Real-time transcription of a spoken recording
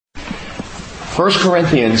1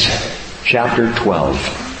 Corinthians chapter 12.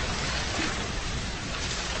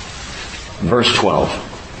 Verse 12.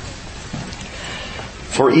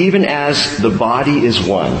 For even as the body is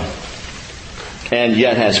one, and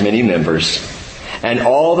yet has many members, and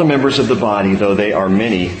all the members of the body, though they are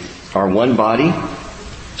many, are one body,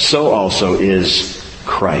 so also is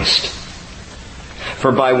Christ.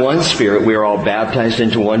 For by one Spirit we are all baptized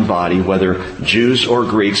into one body, whether Jews or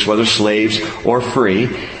Greeks, whether slaves or free,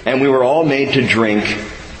 and we were all made to drink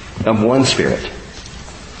of one Spirit.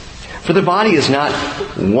 For the body is not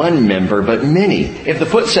one member, but many. If the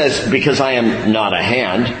foot says, because I am not a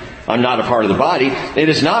hand, I'm not a part of the body, it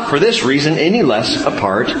is not for this reason any less a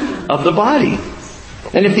part of the body.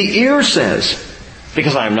 And if the ear says,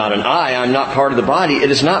 because I am not an eye, I'm not part of the body, it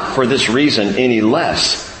is not for this reason any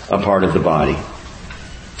less a part of the body.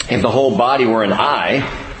 If the whole body were an eye,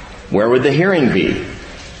 where would the hearing be?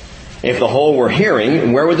 If the whole were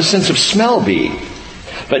hearing, where would the sense of smell be?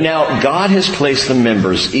 But now God has placed the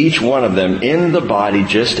members, each one of them, in the body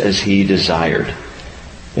just as He desired.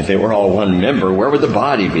 If they were all one member, where would the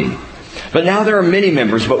body be? But now there are many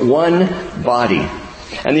members, but one body.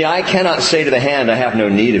 And the eye cannot say to the hand, I have no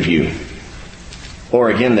need of you. Or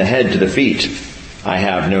again the head to the feet, I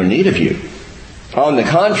have no need of you. On the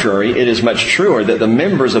contrary, it is much truer that the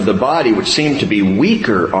members of the body which seem to be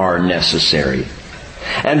weaker are necessary.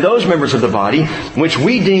 And those members of the body which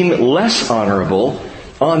we deem less honorable,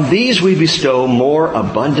 on these we bestow more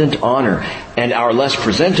abundant honor, and our less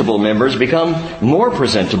presentable members become more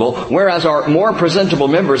presentable, whereas our more presentable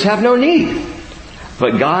members have no need.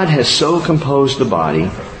 But God has so composed the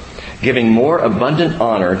body, giving more abundant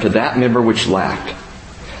honor to that member which lacked,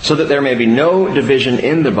 so that there may be no division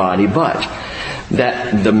in the body, but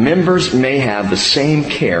that the members may have the same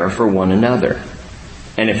care for one another.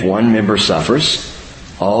 And if one member suffers,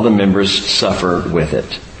 all the members suffer with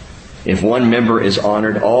it. If one member is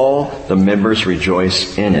honored, all the members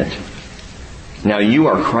rejoice in it. Now you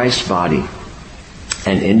are Christ's body,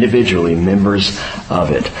 and individually members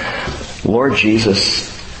of it. Lord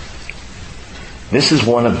Jesus, this is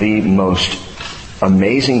one of the most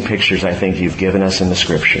amazing pictures I think you've given us in the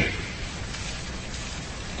Scripture.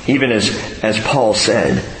 Even as Paul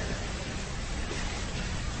said,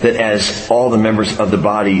 that as all the members of the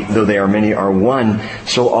body, though they are many, are one,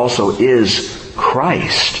 so also is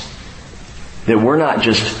Christ. That we're not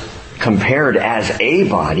just compared as a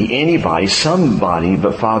body, anybody, somebody,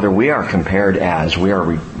 but Father, we are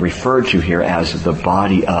referred to here as the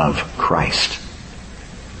body of Christ.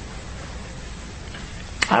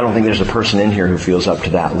 I don't think there's a person in here who feels up to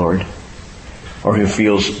that, Lord, or who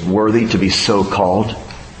feels worthy to be so called,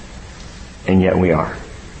 and yet we are.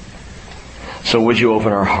 So would you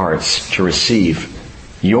open our hearts to receive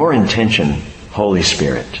your intention, Holy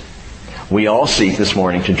Spirit? We all seek this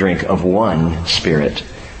morning to drink of one Spirit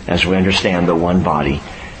as we understand the one body.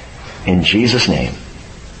 In Jesus' name,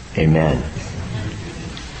 amen.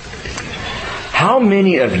 How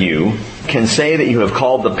many of you can say that you have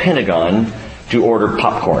called the Pentagon to order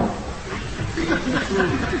popcorn?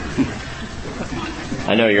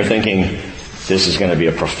 I know you're thinking, this is going to be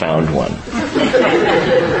a profound one.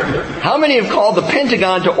 How many have called the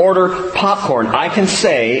Pentagon to order popcorn? I can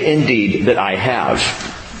say, indeed, that I have.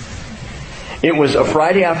 It was a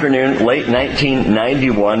Friday afternoon, late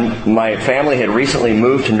 1991. My family had recently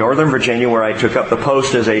moved to Northern Virginia, where I took up the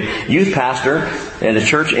post as a youth pastor at a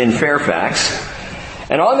church in Fairfax.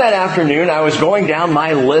 And on that afternoon, I was going down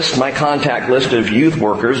my contact list of youth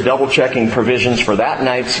workers, double-checking provisions for that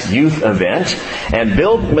night's youth event. And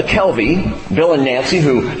Bill and Nancy,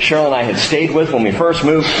 who Cheryl and I had stayed with when we first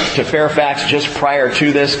moved to Fairfax just prior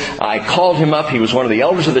to this, I called him up. He was one of the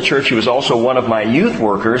elders of the church. He was also one of my youth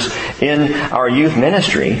workers in our youth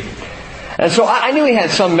ministry. And so I knew he had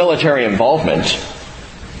some military involvement.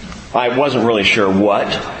 I wasn't really sure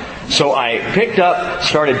what. So I picked up,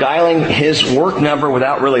 started dialing his work number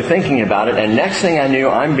without really thinking about it, and next thing I knew,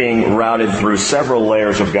 I'm being routed through several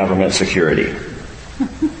layers of government security.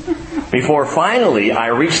 Before finally I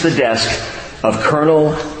reached the desk of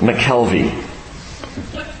Colonel McKelvey.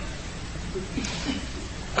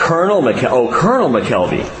 Colonel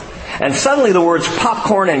McKelvey. And suddenly the words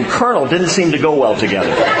popcorn and colonel didn't seem to go well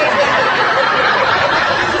together.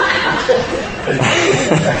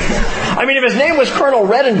 I mean, if his name was Colonel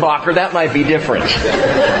Redenbacher, that might be different.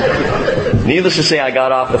 Needless to say, I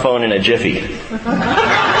got off the phone in a jiffy.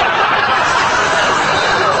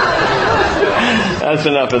 That's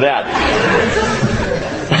enough of that.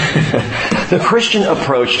 The Christian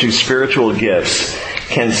approach to spiritual gifts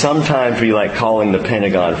can sometimes be like calling the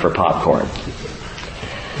Pentagon for popcorn.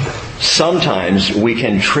 Sometimes we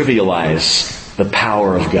can trivialize the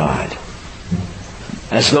power of God.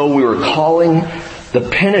 as though we were calling the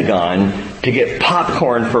Pentagon to get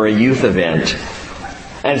popcorn for a youth event.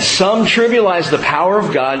 And some trivialize the power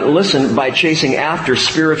of God, listen, by chasing after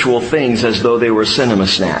spiritual things as though they were cinema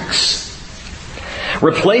snacks.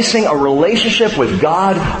 Replacing a relationship with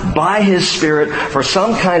God by His Spirit for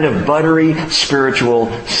some kind of buttery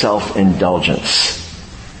spiritual self-indulgence.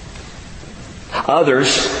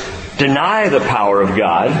 Others deny the power of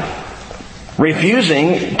God,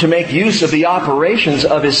 refusing to make use of the operations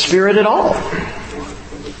of His Spirit at all.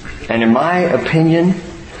 And in my opinion,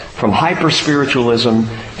 from hyper-spiritualism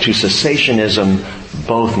to cessationism,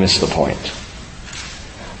 both miss the point.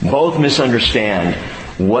 Both misunderstand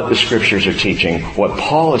what the Scriptures are teaching, what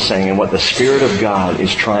Paul is saying, and what the Spirit of God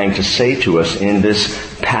is trying to say to us in this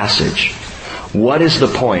passage. What is the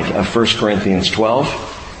point of 1 Corinthians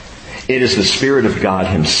 12? It is the Spirit of God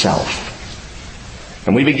Himself.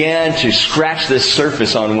 And we began to scratch this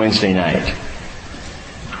surface on Wednesday night.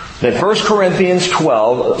 That 1 Corinthians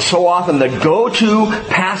 12, so often the go-to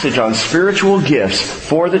passage on spiritual gifts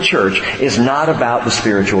for the church, is not about the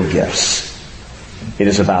spiritual gifts. It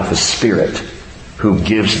is about the Spirit who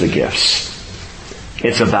gives the gifts.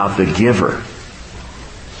 It's about the giver.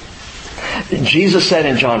 Jesus said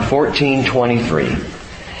in John 14:23,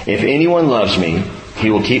 "If anyone loves me,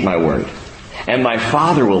 he will keep my word. And my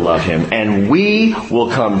Father will love him, and we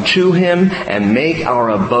will come to him and make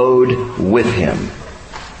our abode with him."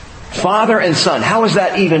 Father and Son. How is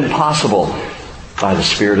that even possible? By the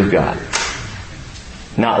Spirit of God.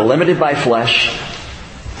 Not limited by flesh.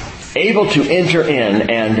 Able to enter in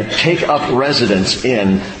and take up residence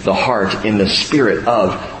in the heart, in the spirit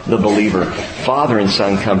of the believer. Father and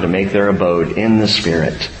Son come to make their abode in the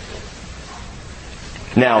Spirit.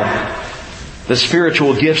 Now, the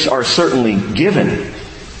spiritual gifts are certainly given.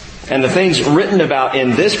 And the things written about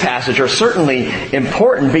in this passage are certainly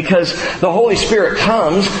important because the Holy Spirit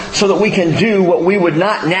comes so that we can do what we would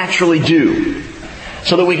not naturally do.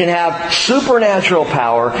 So that we can have supernatural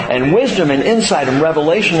power and wisdom and insight and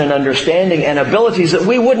revelation and understanding and abilities that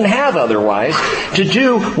we wouldn't have otherwise to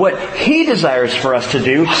do what He desires for us to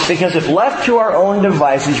do, because if left to our own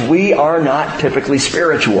devices, we are not typically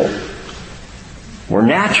spiritual. We're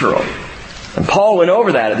natural. And Paul went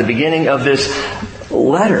over that at the beginning of this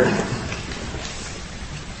letter.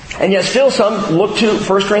 And yet still some look to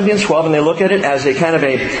 1 Corinthians 12 and they look at it as a kind of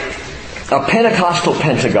a Pentecostal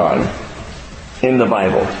pentagon in the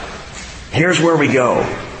Bible. Here's where we go.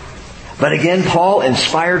 But again, Paul,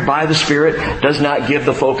 inspired by the Spirit, does not give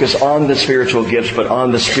the focus on the spiritual gifts, but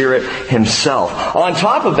on the Spirit Himself. On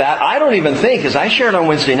top of that, I don't even think, as I shared on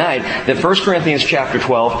Wednesday night, that 1 Corinthians chapter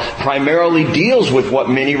 12 primarily deals with what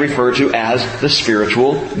many refer to as the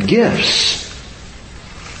spiritual gifts.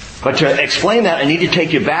 But to explain that, I need to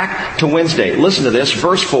take you back to Wednesday. Listen to this,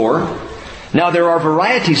 verse 4. "Now there are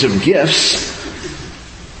varieties of gifts,"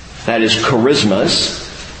 that is charismas,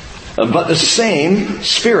 "but the same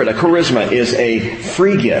Spirit." A charisma is a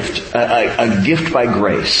free gift, a gift by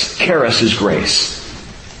grace. Charis is grace.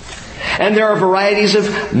 "And there are varieties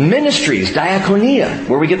of ministries," diakonia,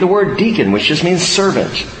 where we get the word deacon, which just means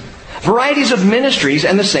servant. "Varieties of ministries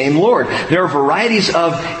and the same Lord. There are varieties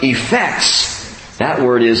of effects." That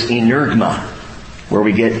word is energma, where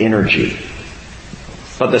we get energy.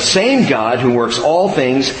 "But the same God who works all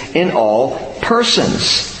things in all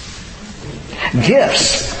persons."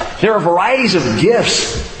 Gifts. There are varieties of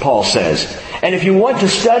gifts, Paul says. And if you want to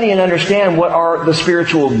study and understand what are the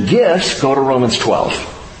spiritual gifts, go to Romans 12.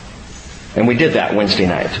 And we did that Wednesday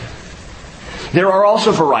night. There are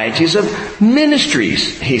also varieties of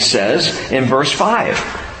ministries, he says in verse 5.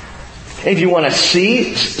 If you want to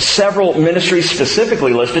see several ministries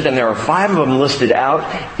specifically listed, and there are 5 of them listed out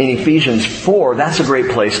in Ephesians 4, that's a great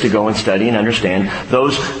place to go and study and understand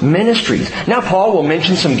those ministries. Now, Paul will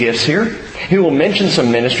mention some gifts here. He will mention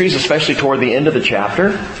some ministries, especially toward the end of the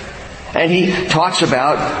chapter. And he talks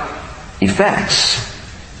about effects.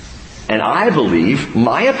 And I believe,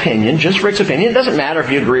 my opinion, just Rick's opinion, it doesn't matter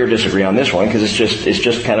if you agree or disagree on this one, because it's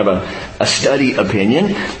just kind of a study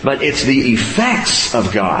opinion, but it's the effects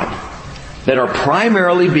of God that are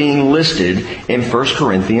primarily being listed in 1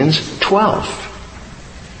 Corinthians 12.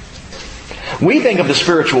 We think of the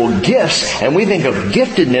spiritual gifts, and we think of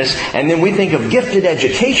giftedness, and then we think of gifted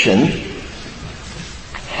education,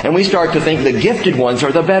 and we start to think the gifted ones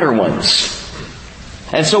are the better ones.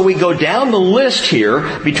 And so we go down the list here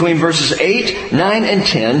between verses 8, 9, and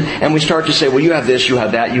 10, and we start to say, well, you have this, you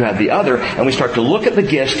have that, you have the other, and we start to look at the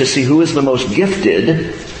gifts to see who is the most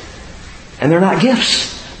gifted, and they're not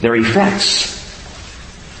gifts. They're effects.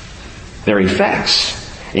 They're effects.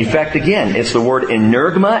 Effect, again, it's the word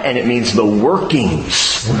energma, and it means the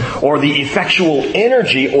workings. workings, or the effectual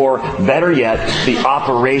energy, or better yet, the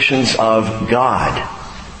operations of God.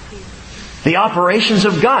 The operations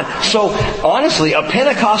of God. So, honestly, a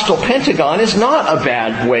Pentecostal pentagon is not a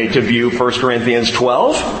bad way to view 1 Corinthians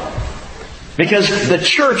 12. Because the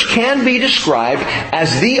church can be described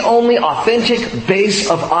as the only authentic base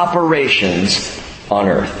of operations on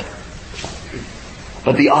earth.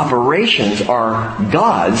 But the operations are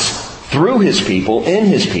God's through His people, in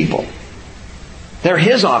His people. They're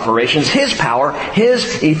His operations, His power,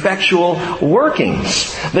 His effectual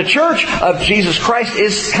workings. The church of Jesus Christ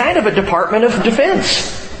is kind of a department of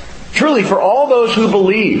defense. Truly, for all those who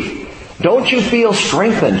believe, don't you feel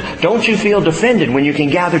strengthened? Don't you feel defended when you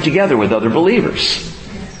can gather together with other believers?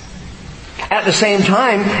 At the same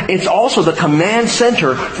time, it's also the command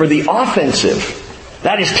center for the offensive.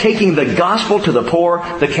 That is taking the gospel to the poor,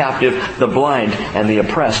 the captive, the blind, and the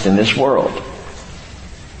oppressed in this world.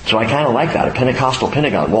 So I kind of like that, a Pentecostal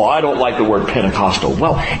pentagon. Well, I don't like the word Pentecostal.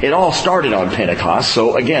 Well, it all started on Pentecost,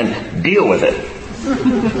 so again, deal with it.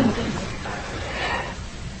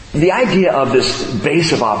 The idea of this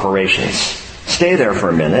base of operations, stay there for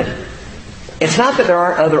a minute. It's not that there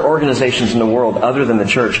aren't other organizations in the world other than the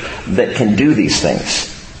church that can do these things.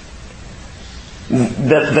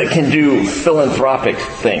 That can do philanthropic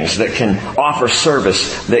things, that can offer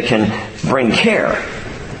service, that can bring care.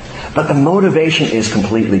 But the motivation is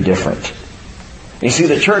completely different. You see,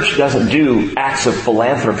 the church doesn't do acts of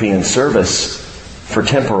philanthropy and service for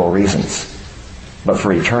temporal reasons, but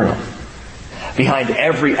for eternal. Behind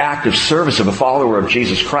every act of service of a follower of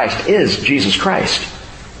Jesus Christ is Jesus Christ.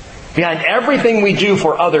 Behind everything we do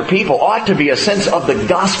for other people ought to be a sense of the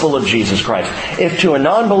gospel of Jesus Christ. If to a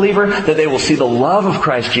non-believer, that they will see the love of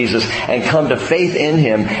Christ Jesus and come to faith in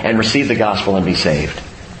Him and receive the gospel and be saved.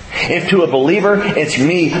 If to a believer, it's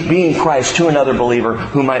me being Christ to another believer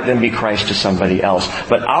who might then be Christ to somebody else.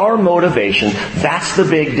 But our motivation, that's the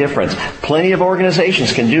big difference. Plenty of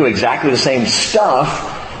organizations can do exactly the same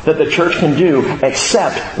stuff that the church can do,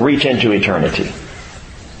 except reach into eternity.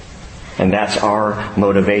 And that's our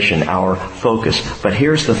motivation, our focus. But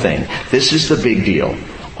here's the thing. This is the big deal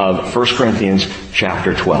of 1 Corinthians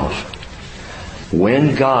chapter 12.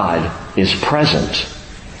 When God is present,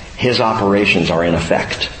 His operations are in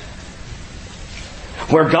effect.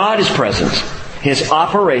 Where God is present, His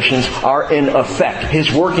operations are in effect.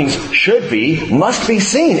 His workings must be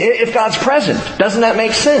seen if God's present. Doesn't that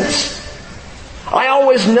make sense? I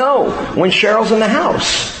always know when Cheryl's in the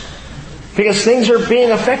house. Because things are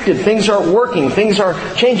being affected, things are working, things are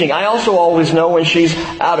changing. I also always know when she's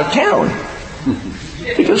out of town.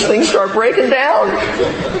 Because things start breaking down.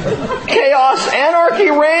 Chaos, anarchy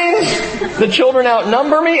reigns. The children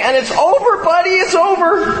outnumber me, and it's over, buddy, it's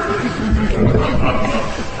over.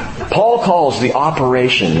 Paul calls the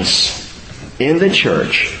operations in the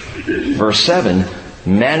church, verse 7,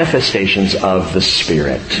 manifestations of the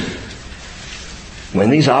Spirit. When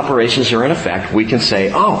these operations are in effect, we can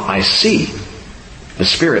say, oh, I see the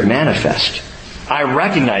Spirit manifest. I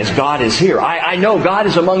recognize God is here. I know God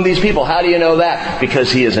is among these people. How do you know that? Because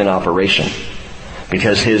He is in operation.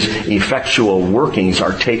 Because His effectual workings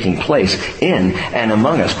are taking place in and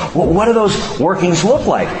among us. Well, what do those workings look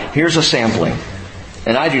like? Here's a sampling.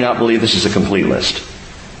 And I do not believe this is a complete list.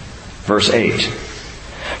 Verse 8.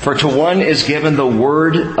 For to one is given the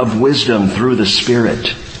word of wisdom through the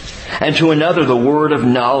Spirit, and to another the word of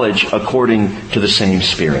knowledge according to the same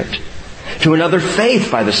Spirit. To another faith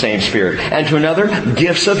by the same Spirit. And to another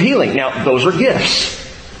gifts of healing. Now, those are gifts,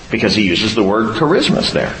 because he uses the word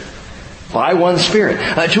charismas there. By one Spirit.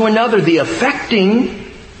 To another the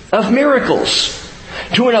effecting of miracles.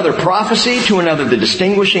 To another prophecy. To another the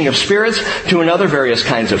distinguishing of spirits. To another various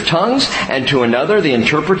kinds of tongues. And to another the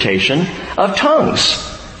interpretation of tongues.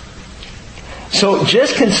 So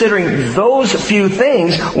just considering those few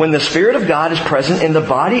things, when the Spirit of God is present in the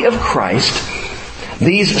body of Christ,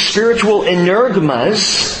 these spiritual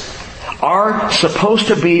energmas are supposed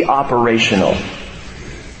to be operational.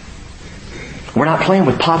 We're not playing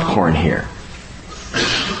with popcorn here.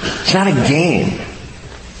 It's not a game.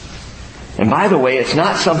 And by the way, it's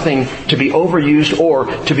not something to be overused or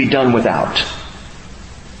to be done without.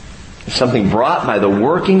 It's something brought by the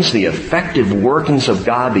workings, the effective workings of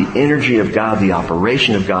God, the energy of God, the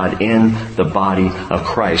operation of God in the body of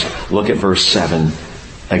Christ. Look at verse 7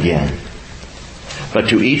 again. But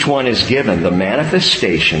to each one is given the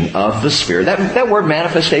manifestation of the Spirit. That word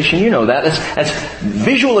manifestation, you know that. That's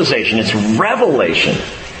visualization. It's revelation.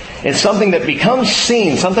 It's something that becomes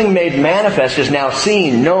seen. Something made manifest is now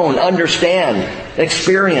seen, known, understand,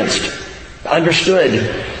 experienced,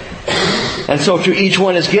 understood. And so to each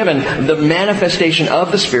one is given the manifestation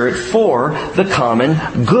of the Spirit for the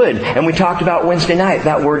common good. And we talked about Wednesday night,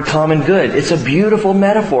 that word common good. It's a beautiful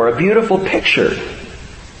metaphor, a beautiful picture.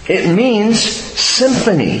 It means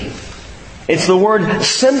symphony. It's the word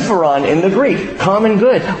symphoron in the Greek, common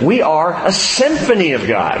good. We are a symphony of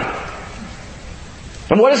God.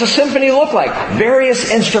 And what does a symphony look like?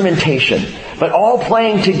 Various instrumentation, but all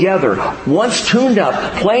playing together, once tuned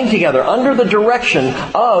up, playing together under the direction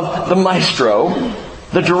of the maestro,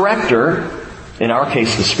 the director, in our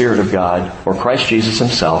case the Spirit of God, or Christ Jesus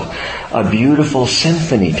Himself. A beautiful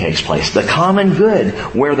symphony takes place. The common good,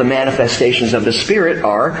 where the manifestations of the Spirit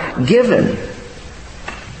are given.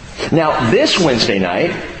 Now, this Wednesday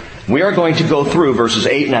night, we are going to go through verses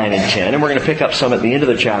 8, 9, and 10, and we're going to pick up some at the end of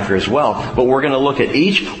the chapter as well, but we're going to look at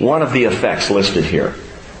each one of the effects listed here.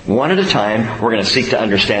 One at a time, we're going to seek to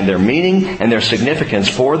understand their meaning and their significance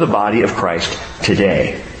for the body of Christ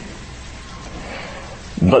today.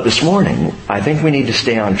 But this morning, I think we need to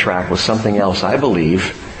stay on track with something else I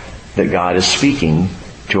believe that God is speaking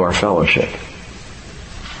to our fellowship.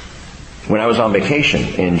 When I was on vacation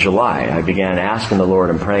in July, I began asking the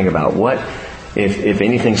Lord and praying about what, if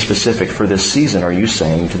anything specific for this season, are you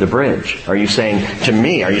saying to the bridge? Are you saying to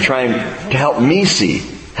me? Are you trying to help me see?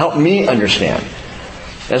 Help me understand?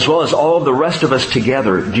 As well as all of the rest of us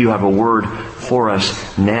together, do you have a word for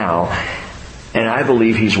us now? And I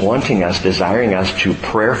believe He's wanting us, desiring us to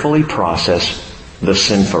prayerfully process the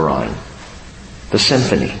symphoron, the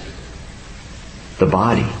symphony, the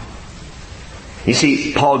body. You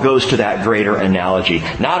see, Paul goes to that greater analogy.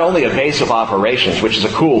 Not only a base of operations, which is a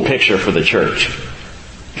cool picture for the church.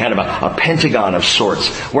 Kind of a pentagon of sorts,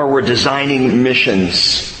 where we're designing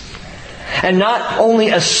missions. And not only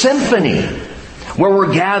a symphony, where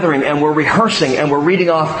we're gathering and we're rehearsing and we're reading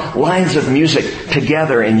off lines of music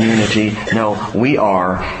together in unity. No, we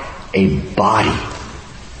are a body.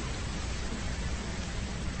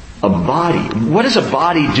 A body. What does a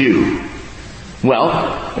body do?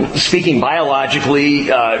 Well, speaking biologically,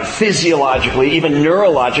 physiologically, even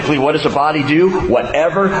neurologically, what does a body do?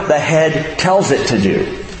 Whatever the head tells it to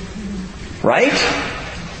do. Right?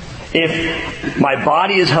 If my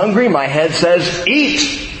body is hungry, my head says,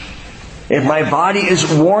 eat. If my body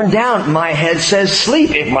is worn down, my head says,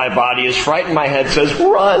 sleep. If my body is frightened, my head says,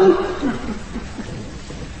 run.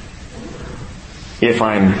 If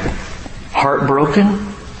I'm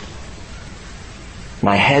heartbroken,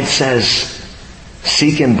 my head says,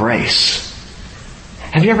 seek embrace.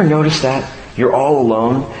 Have you ever noticed that? You're all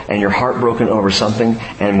alone and you're heartbroken over something,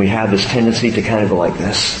 and we have this tendency to kind of go like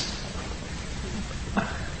this.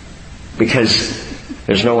 Because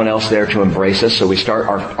there's no one else there to embrace us, so we start,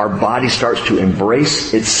 our body starts to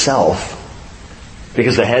embrace itself.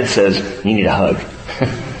 Because the head says, you need a hug.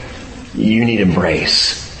 You need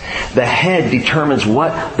embrace. The head determines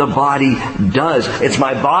what the body does. It's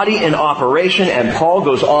my body in operation, and Paul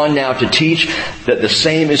goes on now to teach that the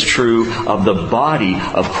same is true of the body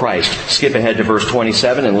of Christ. Skip ahead to verse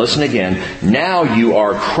 27 and listen again. Now you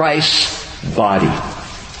are Christ's body,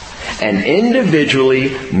 and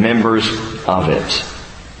individually members of it.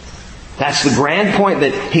 That's the grand point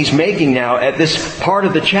that he's making now at this part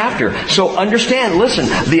of the chapter. So understand, listen,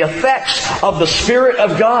 the effects of the Spirit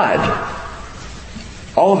of God.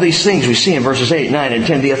 All of these things we see in verses 8, 9, and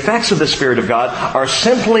 10. The effects of the Spirit of God are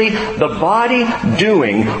simply the body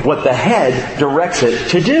doing what the head directs it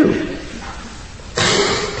to do.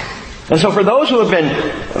 And so for those who have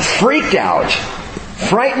been freaked out,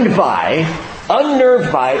 frightened by,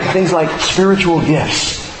 unnerved by things like spiritual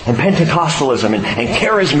gifts and Pentecostalism and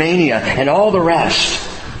charismania and all the rest,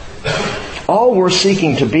 all we're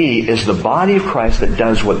seeking to be is the body of Christ that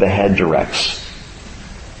does what the head directs.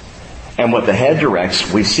 And what the head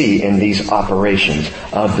directs, we see in these operations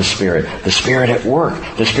of the Spirit. The Spirit at work.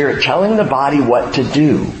 The Spirit telling the body what to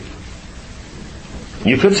do.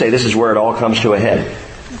 You could say this is where it all comes to a head.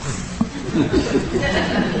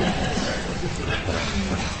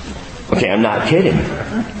 Okay, I'm not kidding.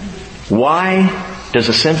 Why does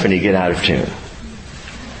a symphony get out of tune?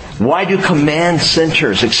 Why do command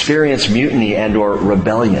centers experience mutiny and or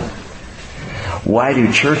rebellion? Why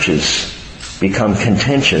do churches become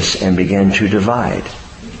contentious and begin to divide?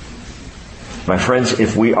 My friends,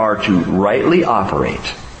 if we are to rightly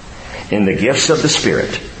operate in the gifts of the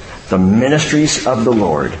Spirit, the ministries of the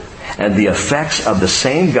Lord, and the effects of the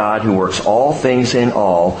same God who works all things in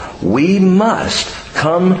all, we must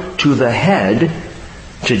come to the head,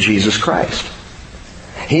 to Jesus Christ.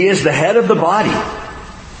 He is the head of the body.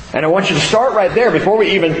 And I want you to start right there before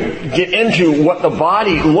we even get into what the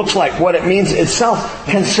body looks like, what it means itself.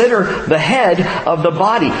 Consider the head of the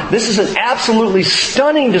body. This is an absolutely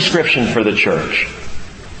stunning description for the church.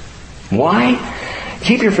 Why?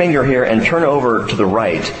 Keep your finger here and turn over to the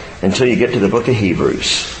right until you get to the book of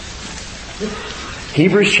Hebrews.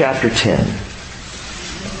 Hebrews chapter 10.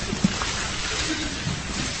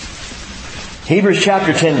 Hebrews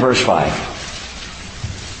chapter 10 verse 5.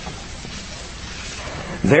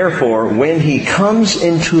 Therefore, when He comes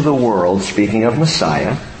into the world, speaking of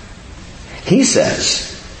Messiah, He says,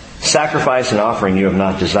 sacrifice and offering you have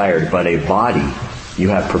not desired, but a body you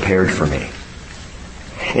have prepared for me.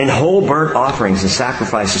 In whole burnt offerings and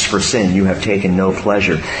sacrifices for sin you have taken no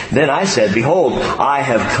pleasure. Then I said, behold, I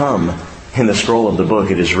have come. In the scroll of the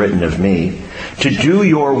book it is written of me, to do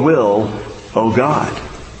your will, O God.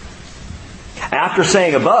 After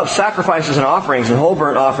saying above, sacrifices and offerings and whole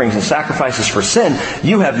burnt offerings and sacrifices for sin,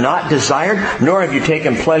 you have not desired, nor have you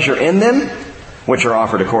taken pleasure in them, which are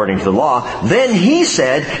offered according to the law. Then He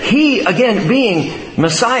said, He, again being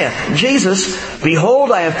Messiah, Jesus,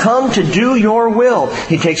 behold, I have come to do your will.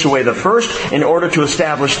 He takes away the first in order to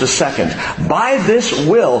establish the second. By this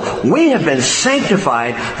will, we have been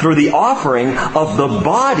sanctified through the offering of the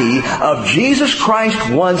body of Jesus Christ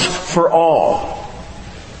once for all.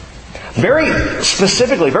 Very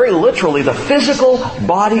specifically, very literally, the physical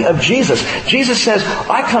body of Jesus. Jesus says,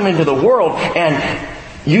 I come into the world and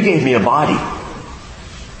you gave me a body.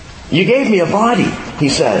 You gave me a body, He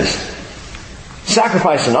says.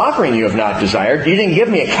 Sacrifice and offering you have not desired. You didn't give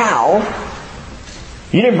me a cow.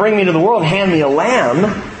 You didn't bring me to the world and hand me a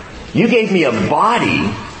lamb. You gave me a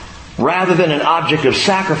body rather than an object of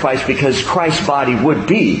sacrifice, because Christ's body would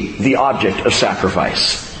be the object of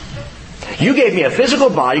sacrifice. You gave me a physical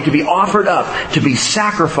body to be offered up, to be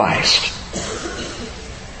sacrificed.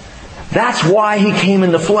 That's why He came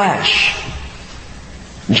in the flesh.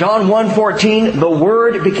 John 1:14, the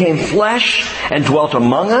Word became flesh and dwelt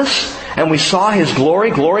among us, and we saw His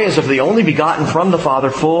glory, glory as of the only begotten from the Father,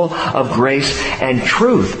 full of grace and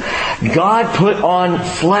truth. God put on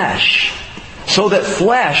flesh, so that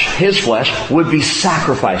flesh, His flesh, would be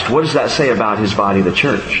sacrificed. What does that say about His body, the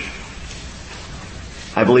church?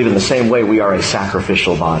 I believe in the same way we are a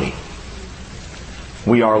sacrificial body.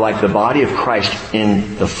 We are like the body of Christ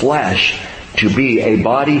in the flesh, to be a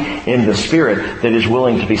body in the Spirit that is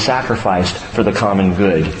willing to be sacrificed for the common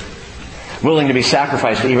good. Willing to be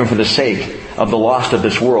sacrificed even for the sake of the lost of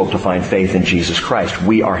this world to find faith in Jesus Christ.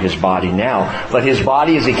 We are His body now. But His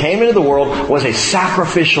body as He came into the world was a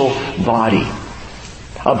sacrificial body.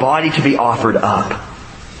 A body to be offered up.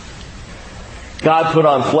 God put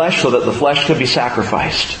on flesh so that the flesh could be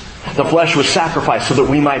sacrificed. The flesh was sacrificed so that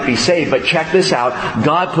we might be saved. But check this out.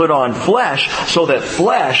 God put on flesh so that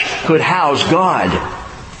flesh could house God.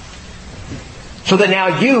 So that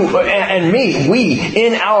now you and me, we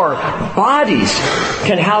in our bodies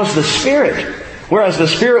can house the Spirit. Whereas the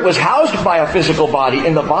Spirit was housed by a physical body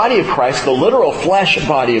in the body of Christ, the literal flesh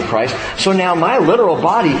body of Christ. So now my literal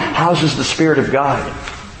body houses the Spirit of God.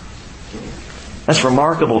 That's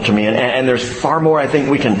remarkable to me, and there's far more I think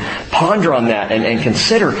we can ponder on that and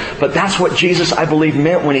consider. But that's what Jesus, I believe,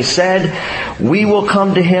 meant when He said, we will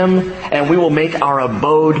come to Him and we will make our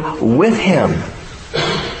abode with Him.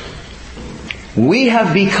 We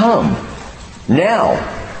have become now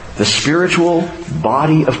the spiritual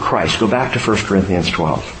body of Christ. Go back to 1 Corinthians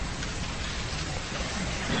 12.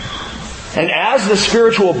 And as the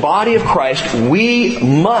spiritual body of Christ, we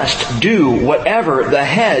must do whatever the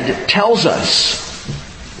head tells us.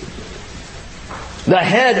 The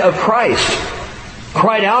head of Christ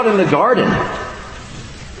cried out in the garden,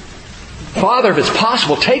 Father, if it's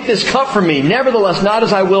possible, take this cup from me. Nevertheless, not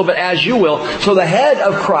as I will, but as you will. So the head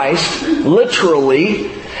of Christ literally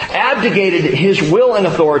abdicated His will and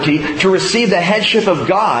authority to receive the headship of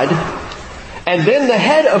God. And then the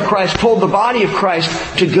head of Christ told the body of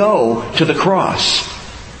Christ to go to the cross.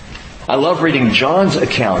 I love reading John's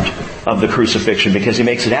account of the crucifixion because he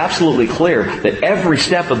makes it absolutely clear that every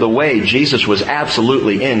step of the way Jesus was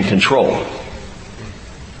absolutely in control.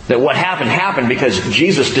 That what happened because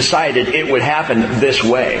Jesus decided it would happen this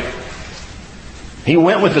way. He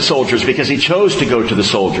went with the soldiers because He chose to go to the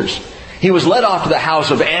soldiers. He was led off to the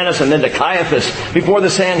house of Annas and then to Caiaphas before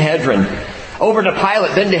the Sanhedrin. Over to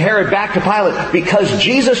Pilate, then to Herod, back to Pilate, because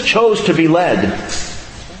Jesus chose to be led.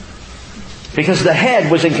 Because the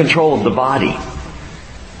head was in control of the body.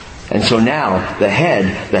 And so now, the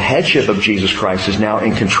headship of Jesus Christ is now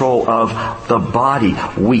in control of the body.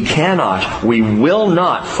 We will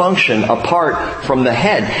not function apart from the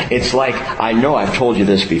head. It's like, I know I've told you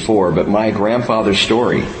this before, but my grandfather's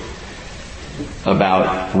story.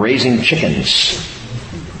 about raising chickens.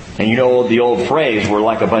 And you know the old phrase, we're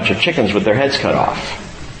like a bunch of chickens with their heads cut off.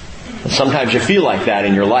 And sometimes you feel like that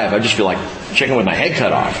in your life. I just feel like a chicken with my head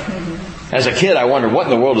cut off. As a kid, I wondered, what in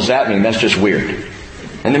the world does that mean? That's just weird.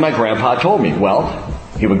 And then my grandpa told me, well,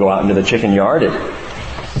 he would go out into the chicken yard at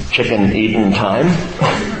chicken eating time,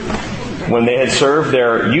 when they had served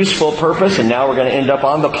their useful purpose, and now we're going to end up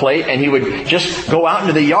on the plate, and he would just go out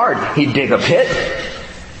into the yard. He'd dig a pit.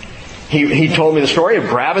 He told me the story of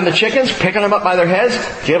grabbing the chickens, picking them up by their heads,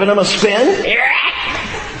 giving them a spin,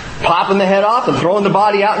 popping the head off, and throwing the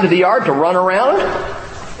body out into the yard to run around,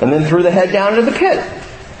 and then threw the head down into the pit.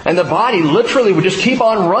 And the body literally would just keep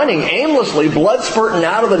on running aimlessly, blood spurting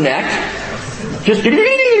out of the neck, just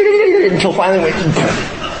until finally went...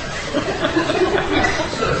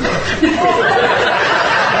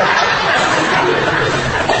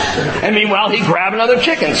 And meanwhile, he'd grab another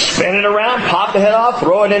chicken, spin it around, pop the head off,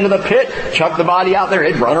 throw it into the pit, chuck the body out there.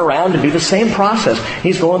 He'd run around and do the same process.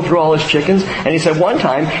 He's going through all his chickens. And he said one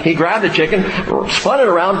time, he grabbed the chicken, spun it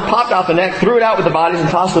around, popped out the neck, threw it out with the bodies, and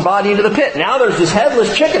tossed the body into the pit. Now there's this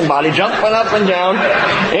headless chicken body jumping up and down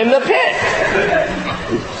in the pit.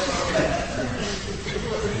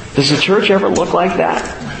 Does the church ever look like that?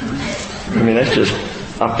 I mean, that's just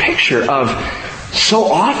a picture of... So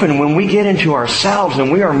often when we get into ourselves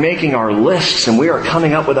and we are making our lists and we are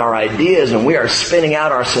coming up with our ideas and we are spinning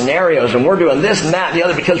out our scenarios and we're doing this and that and the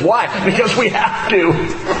other, because why? Because we have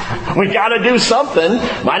to. We got to do something.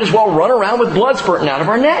 Might as well run around with blood spurting out of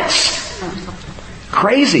our necks.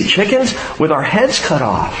 Crazy chickens with our heads cut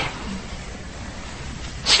off.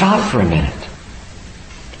 Stop for a minute.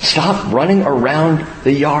 Stop running around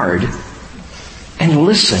the yard and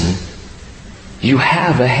listen. You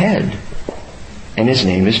have a head. And His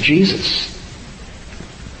name is Jesus.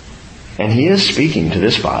 And He is speaking to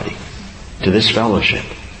this body, to this fellowship.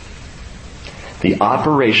 The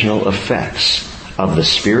operational effects of the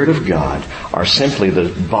Spirit of God are simply the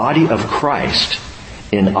body of Christ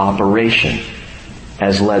in operation,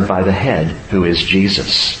 as led by the head, who is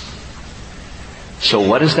Jesus. So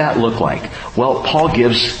what does that look like? Well, Paul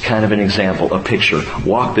gives kind of an example, a picture.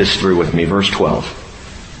 Walk this through with me, verse 12.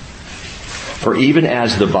 For even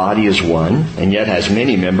as the body is one, and yet has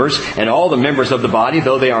many members, and all the members of the body,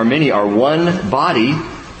 though they are many, are one body,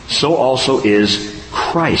 so also is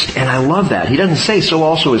Christ. And I love that. He doesn't say so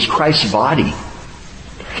also is Christ's body.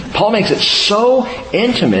 Paul makes it so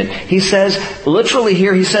intimate. He says, literally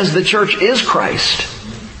here, he says the church is Christ.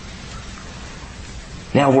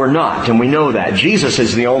 Now we're not, and we know that. Jesus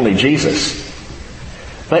is the only Jesus.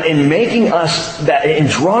 But in making us that, in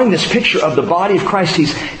drawing this picture of the body of Christ,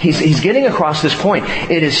 he's getting across this point.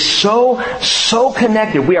 It is so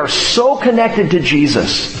connected. We are so connected to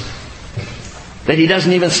Jesus that he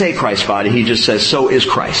doesn't even say Christ's body. He just says, so is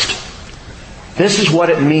Christ. This is what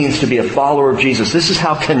it means to be a follower of Jesus. This is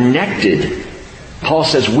how connected Paul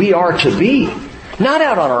says we are to be. Not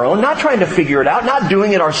out on our own, not trying to figure it out, not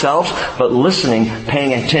doing it ourselves, but listening,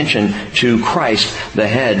 paying attention to Christ, the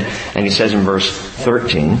head. And he says in verse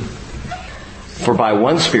 13, for by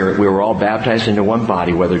one Spirit we were all baptized into one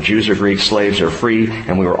body, whether Jews or Greeks, slaves or free,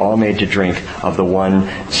 and we were all made to drink of the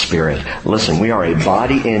one Spirit. Listen, we are a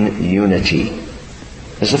body in unity.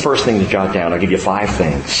 This is the first thing to jot down. I'll give you 5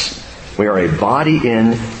 things. We are a body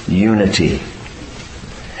in unity.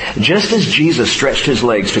 Just as Jesus stretched His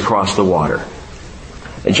legs to cross the water,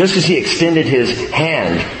 and just as He extended His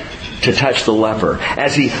hand to touch the leper,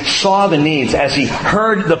 as He saw the needs, as He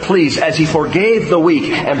heard the pleas, as He forgave the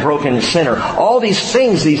weak and broken sinner, all these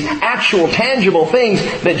things, these actual tangible things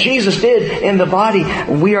that Jesus did in the body,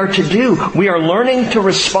 we are to do. We are learning to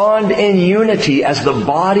respond in unity as the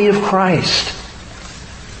body of Christ.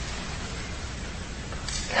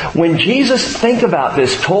 When Jesus, think about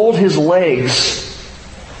this, told His legs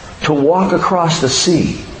to walk across the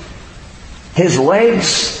sea, His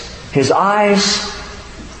legs, His eyes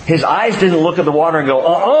didn't look at the water and go,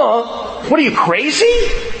 what are you, crazy?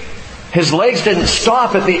 His legs didn't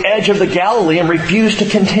stop at the edge of the Galilee and refuse to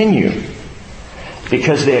continue,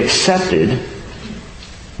 because they accepted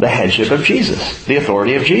the headship of Jesus, the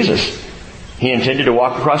authority of Jesus. He intended to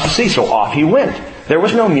walk across the sea, so off He went. There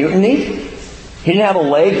was no mutiny. He didn't have a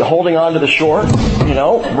leg holding on to the shore,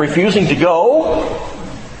 refusing to go.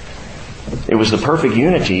 It was the perfect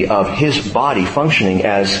unity of His body functioning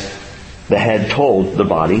as the head told the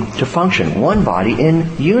body to function. One body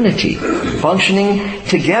in unity, functioning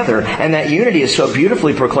together. And that unity is so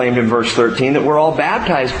beautifully proclaimed in verse 13 that we're all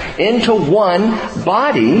baptized into one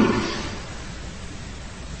body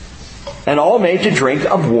and all made to drink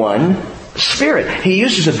of one Spirit. He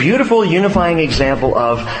uses a beautiful unifying example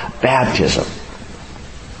of baptism.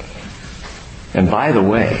 And by the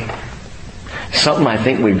way, something I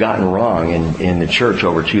think we've gotten wrong in the church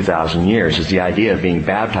over 2,000 years is the idea of being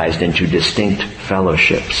baptized into distinct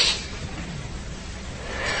fellowships.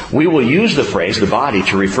 We will use the phrase, the body,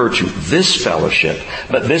 to refer to this fellowship,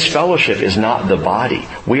 but this fellowship is not the body.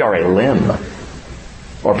 We are a limb,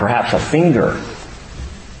 or perhaps a finger,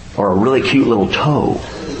 or a really cute little toe.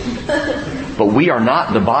 But we are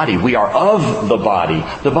not the body. We are of the body.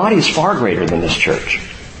 The body is far greater than this church,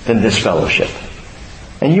 than this fellowship.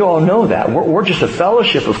 And you all know that. We're just a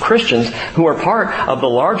fellowship of Christians who are part of the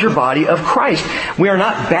larger body of Christ. We are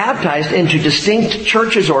not baptized into distinct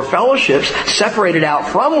churches or fellowships separated out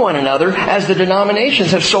from one another as the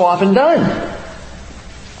denominations have so often done.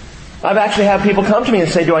 I've actually had people come to me and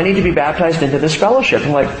say, do I need to be baptized into this fellowship?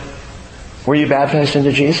 I'm like, were you baptized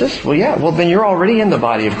into Jesus? Well, yeah. Well, then you're already in the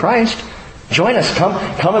body of Christ. Join us.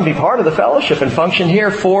 Come and be part of the fellowship and function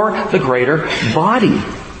here for the greater body.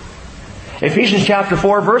 Ephesians chapter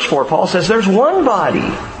 4, verse 4, Paul says there's one body,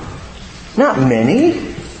 not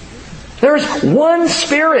many. There's one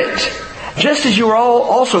Spirit, just as you are all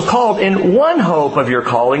also called in one hope of your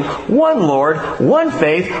calling, one Lord, one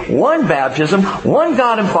faith, one baptism, one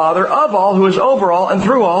God and Father of all, who is over all and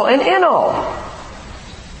through all and in all.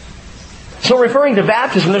 So referring to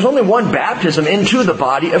baptism, there's only one baptism into the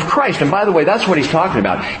body of Christ. And by the way, that's what he's talking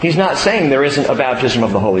about. He's not saying there isn't a baptism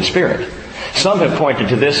of the Holy Spirit. Some have pointed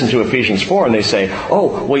to this into Ephesians 4 and they say,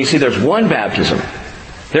 oh, well, you see, there's one baptism.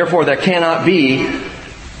 Therefore, there cannot be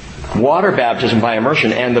water baptism by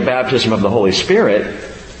immersion and the baptism of the Holy Spirit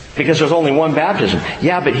because there's only one baptism.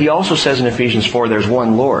 Yeah, but he also says in Ephesians 4 there's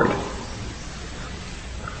one Lord.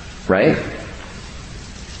 Right?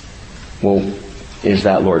 Well, is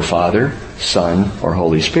that Lord Father, Son, or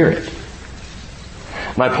Holy Spirit?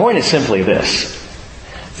 My point is simply this.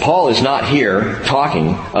 Paul is not here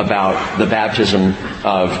talking about the baptism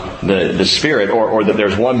of the Spirit or that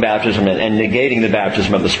there's one baptism and negating the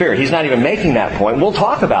baptism of the Spirit. He's not even making that point. We'll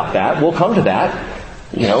talk about that. We'll come to that,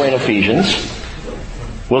 in Ephesians.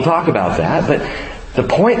 We'll talk about that. But the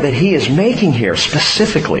point that he is making here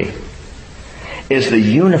specifically is the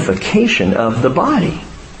unification of the body.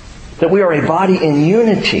 That we are a body in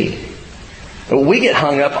unity. We get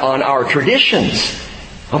hung up on our traditions.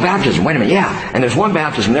 Oh, baptism, wait a minute, yeah. And there's one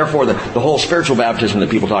baptism, therefore the whole spiritual baptism that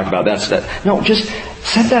people talk about, that's that. No, just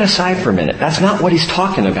set that aside for a minute. That's not what he's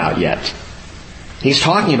talking about yet. He's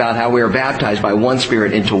talking about how we are baptized by one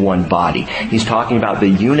Spirit into one body. He's talking about the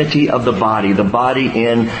unity of the body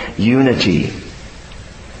in unity.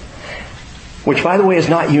 Which, by the way, is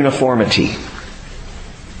not uniformity.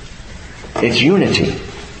 It's unity.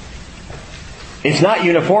 It's not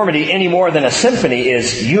uniformity any more than a symphony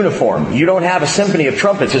is uniform. You don't have a symphony of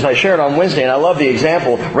trumpets, as I shared on Wednesday, and I love the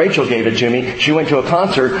example. Rachel gave it to me. She went to a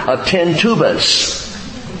concert of 10 tubas.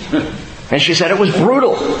 And she said it was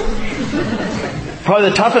brutal. Probably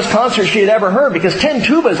the toughest concert she had ever heard, because 10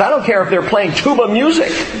 tubas, I don't care if they're playing tuba music.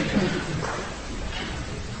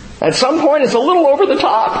 At some point it's a little over the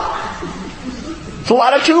top. It's a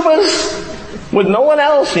lot of tubas with no one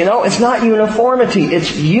else, It's not uniformity,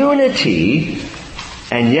 it's unity.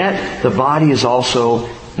 And yet, the body is also,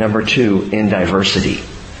 number 2, in diversity.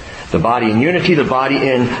 The body in unity, the body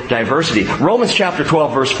in diversity. Romans chapter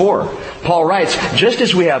 12, verse 4. Paul writes, just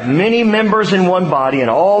as we have many members in one body and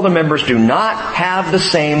all the members do not have the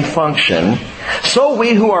same function, so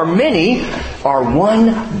we who are many are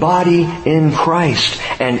one body in Christ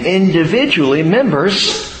and individually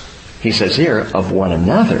members, he says here, of one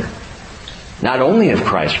another. Not only of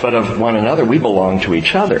Christ, but of one another. We belong to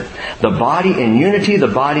each other. The body in unity, the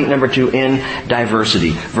body, number 2, in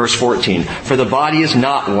diversity. Verse 14. For the body is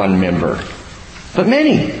not one member, but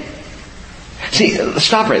many. See,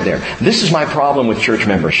 stop right there. This is my problem with church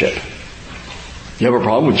membership. You have a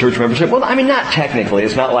problem with church membership? Well, not technically.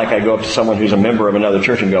 It's not like I go up to someone who's a member of another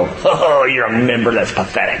church and go, oh, you're a member, that's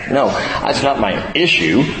pathetic. No, that's not my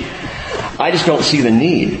issue. I just don't see the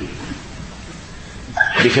need.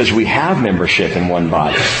 Because we have membership in one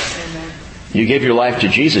body. You gave your life to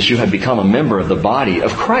Jesus, you have become a member of the body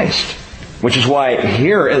of Christ. Which is why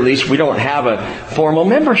here, at least, we don't have a formal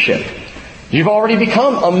membership. You've already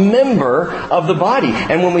become a member of the body.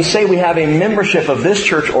 And when we say we have a membership of this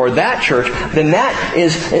church or that church, then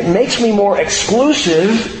it makes me more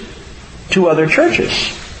exclusive to other churches.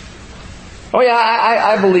 Oh yeah,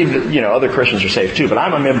 I believe that, other Christians are saved too, but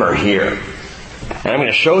I'm a member here. And I'm going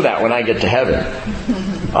to show that when I get to heaven.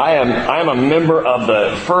 I am a member of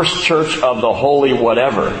the First Church of the Holy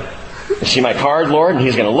whatever. You see my card, Lord? And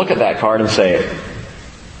He's going to look at that card and say,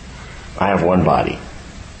 I have one body.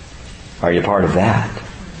 Are you part of that?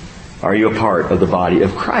 Are you a part of the body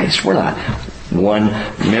of Christ? We're not. one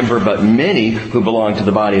member, but many who belong to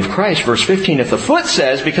the body of Christ. Verse 15, if the foot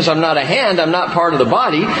says, because I'm not a hand, I'm not part of the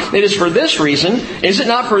body, it is for this reason, is it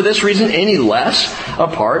not for this reason any less a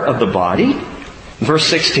part of the body? Verse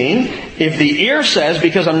 16, if the ear says,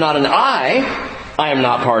 because I'm not an eye, I am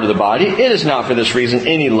not part of the body, it is not for this reason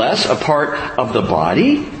any less a part of the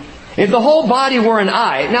body. If the whole body were an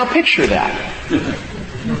eye, now picture that.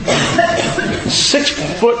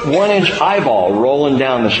 6 foot 1 inch eyeball rolling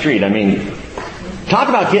down the street. I mean, talk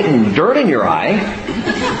about getting dirt in your eye.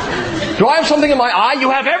 Do I have something in my eye?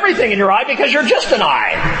 You have everything in your eye because you're just an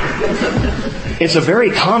eye. It's a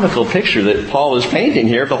very comical picture that Paul is painting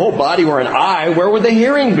here. If the whole body were an eye, where would the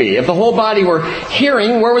hearing be? If the whole body were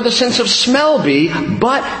hearing, where would the sense of smell be?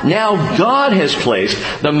 But now God has placed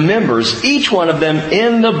the members, each one of them,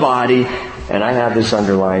 in the body, and I have this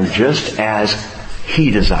underlined, just as He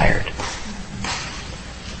desired.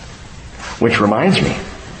 Which reminds me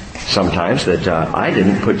sometimes that I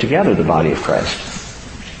didn't put together the body of Christ.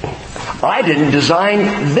 I didn't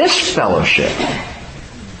design this fellowship.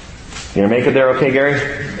 You gonna make it there okay, Gary?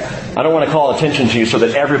 I don't want to call attention to you so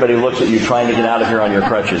that everybody looks at you trying to get out of here on your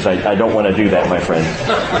crutches. I don't want to do that, my friend.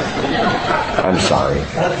 I'm sorry.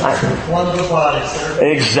 That's one of the bodies,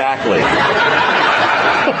 sir. Exactly.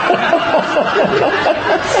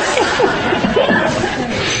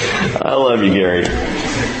 I love you, Gary.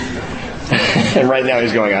 And right now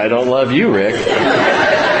he's going, I don't love you, Rick.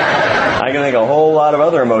 I can think a whole lot of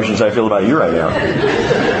other emotions I feel about you right now.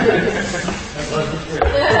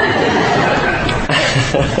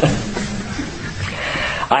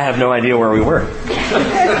 I have no idea where we were.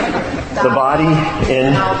 The body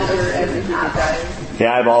in the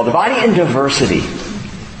eyeball. The body in diversity.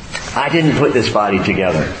 I didn't put this body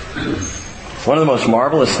together. One of the most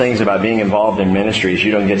marvelous things about being involved in ministry is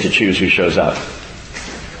you don't get to choose who shows up.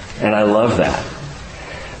 And I love that.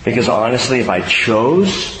 Because honestly, if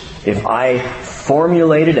I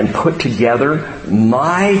formulated and put together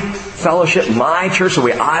my fellowship, my church, the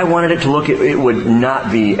way I wanted it to look, it would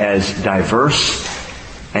not be as diverse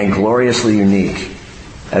and gloriously unique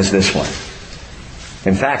as this one.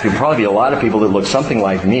 In fact, there'd probably be a lot of people that look something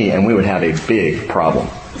like me, and we would have a big problem.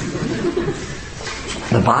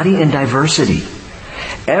 The body in diversity.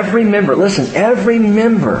 Every member, listen, every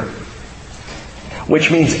member, which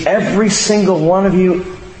means every single one of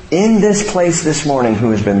you in this place this morning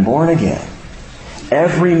who has been born again,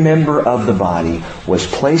 every member of the body was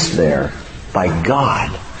placed there by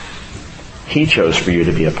God. He chose for you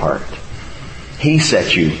to be a part. He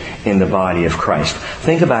set you in the body of Christ.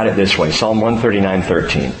 Think about it this way. Psalm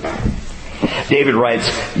 139:13. David writes,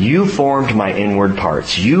 you formed my inward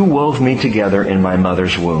parts. You wove me together in my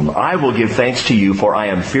mother's womb. I will give thanks to you, for I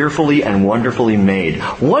am fearfully and wonderfully made.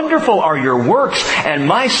 Wonderful are your works, and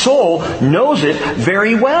my soul knows it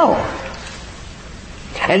very well.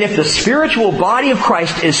 And if the spiritual body of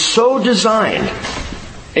Christ is so designed,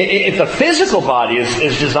 if the physical body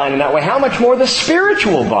is designed in that way, how much more the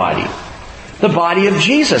spiritual body? The body of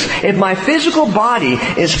Jesus. If my physical body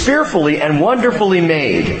is fearfully and wonderfully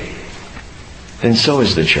made, then so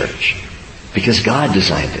is the church. Because God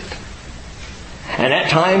designed it. And at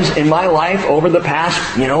times in my life over the past,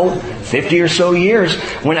 50 or so years,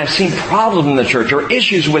 when I've seen problems in the church or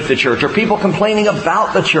issues with the church or people complaining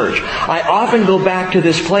about the church, I often go back to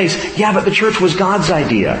this place. Yeah, but the church was God's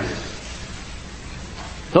idea.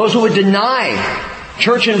 Those who would deny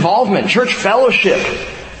church involvement, church fellowship.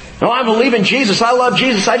 No, I believe in Jesus. I love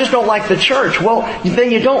Jesus. I just don't like the church. Well,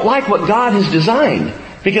 then you don't like what God has designed.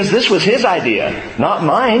 Because this was His idea, not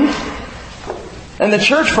mine. And the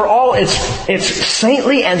church, for all its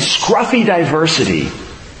saintly and scruffy diversity,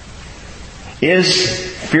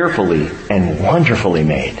 is fearfully and wonderfully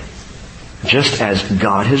made. Just as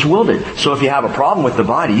God has willed it. So if you have a problem with the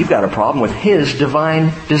body, you've got a problem with His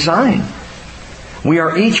divine design. We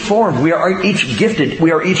are each formed, we are each gifted,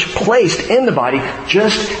 we are each placed in the body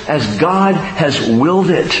just as God has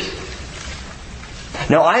willed it.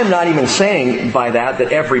 Now, I am not even saying by that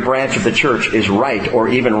every branch of the church is right or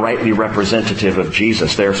even rightly representative of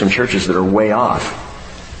Jesus. There are some churches that are way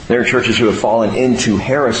off. There are churches who have fallen into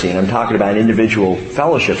heresy, and I'm talking about individual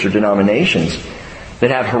fellowships or denominations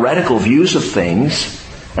that have heretical views of things.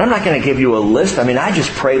 And I'm not going to give you a list. I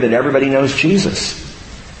just pray that everybody knows Jesus.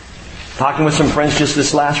 Talking with some friends just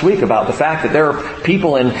this last week about the fact that there are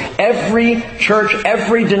people in every church,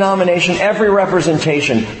 every denomination, every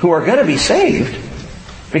representation who are going to be saved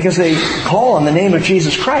because they call on the name of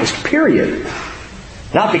Jesus Christ, period.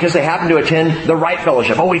 Not because they happen to attend the right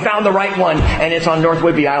fellowship. Oh, we found the right one, and it's on North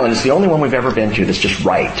Whidbey Island. It's the only one we've ever been to that's just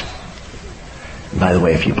right. And by the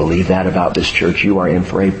way, if you believe that about this church, you are in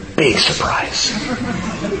for a big surprise.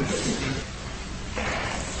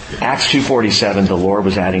 Acts 2:47, the Lord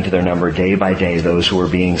was adding to their number day by day those who were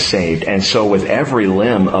being saved. And so with every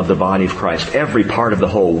limb of the body of Christ, every part of the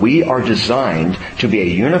whole, we are designed to be a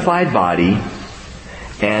unified body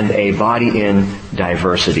and a body in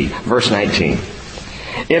diversity. Verse 19.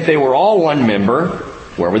 If they were all one member,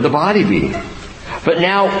 where would the body be? But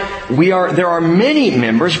now there are many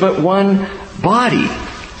members, but one body.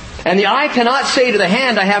 And the eye cannot say to the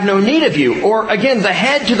hand, I have no need of you. Or again, the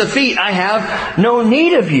head to the feet, I have no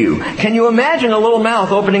need of you. Can you imagine a little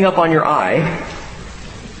mouth opening up on your eye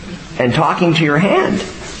and talking to your hand?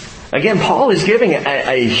 Again, Paul is giving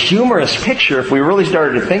a humorous picture if we really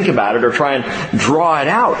started to think about it or try and draw it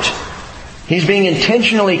out. He's being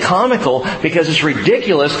intentionally comical because it's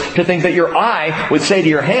ridiculous to think that your eye would say to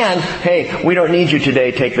your hand, hey, we don't need you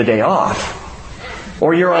today, take the day off.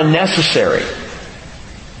 Or you're unnecessary.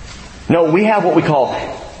 No, we have what we call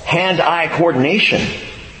hand-eye coordination,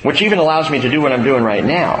 which even allows me to do what I'm doing right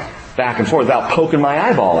now, back and forth, without poking my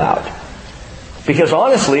eyeball out. Because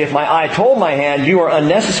honestly, if my eye told my hand, you are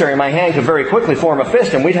unnecessary, my hand could very quickly form a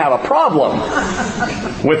fist and we'd have a problem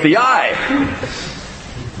with the eye.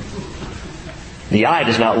 The eye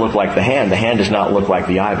does not look like the hand does not look like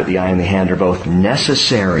the eye, but the eye and the hand are both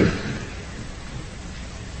necessary.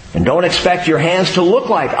 And don't expect your hands to look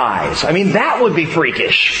like eyes. I mean, that would be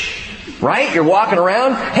freakish. Right? You're walking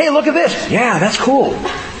around, hey, look at this. Yeah, that's cool.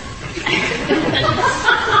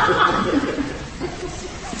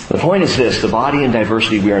 The point is this, the body in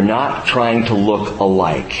diversity, we are not trying to look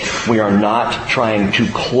alike. We are not trying to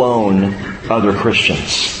clone other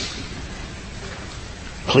Christians.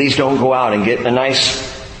 Please don't go out and get a nice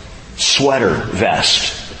sweater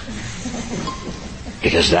vest.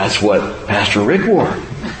 Because that's what Pastor Rick wore.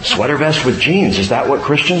 Sweater vest with jeans. Is that what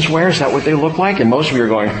Christians wear? Is that what they look like? And most of you are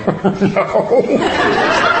going, no.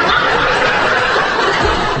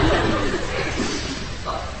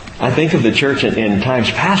 I think of the church in times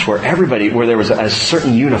past where there was a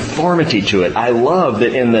certain uniformity to it. I love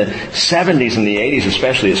that in the 70s and the 80s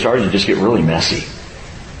especially, it started to just get really messy.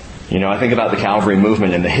 You know, I think about the Calvary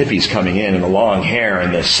movement and the hippies coming in and the long hair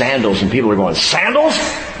and the sandals, and people are going, sandals?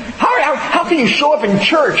 How can you show up in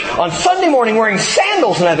church on Sunday morning wearing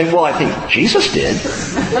sandals? And I think Jesus did.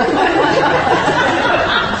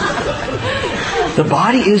 The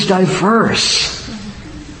body is diverse.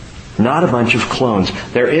 Not a bunch of clones.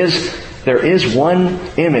 There is one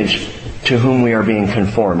image to whom we are being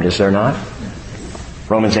conformed, is there not?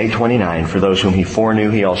 Romans 8:29, for those whom He foreknew,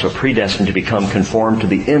 He also predestined to become conformed to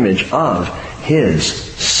the image of His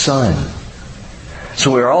Son.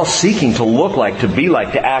 So we're all seeking to look like, to be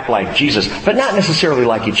like, to act like Jesus, but not necessarily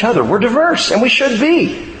like each other. We're diverse, and we should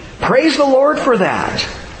be. Praise the Lord for that.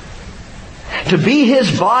 To be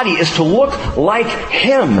His body is to look like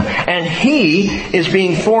Him, and He is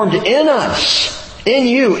being formed in us, in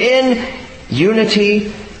you, in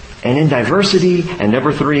unity and in diversity. And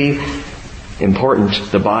number 3,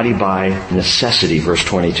 important, the body by necessity, verse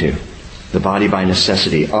 22. The body by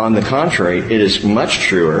necessity. On the contrary, it is much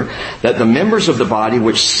truer that the members of the body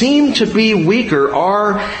which seem to be weaker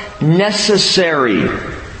are necessary.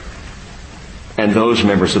 And those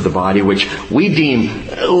members of the body which we deem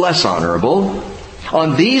less honorable,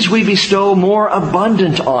 on these we bestow more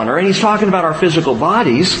abundant honor. And he's talking about our physical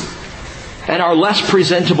bodies. And our less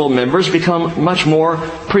presentable members become much more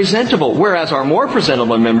presentable, whereas our more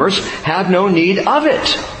presentable members have no need of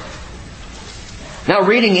it. Now,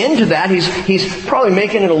 reading into that, he's probably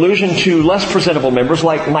making an allusion to less presentable members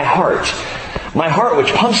like my heart. My heart,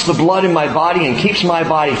 which pumps the blood in my body and keeps my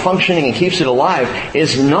body functioning and keeps it alive,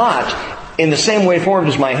 is not in the same way formed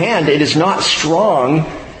as my hand. It is not strong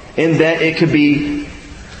in that it could be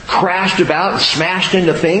crashed about and smashed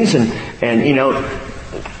into things and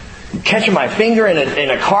catching my finger in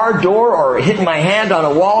a car door or hitting my hand on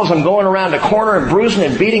a wall as I'm going around a corner and bruising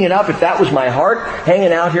and beating it up. If that was my heart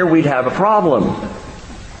hanging out here, we'd have a problem.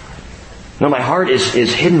 No, my heart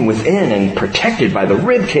is hidden within and protected by the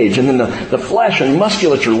rib cage and then the flesh and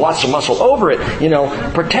musculature, lots of muscle over it,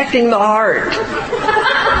 protecting the heart.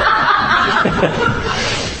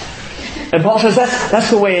 And Paul says that's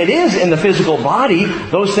the way it is in the physical body.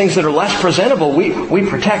 Those things that are less presentable, we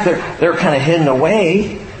protect. They're kind of hidden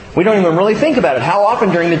away. We don't even really think about it. How often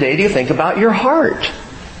during the day do you think about your heart?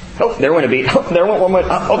 Oh, there went a beat. Oh, there went one.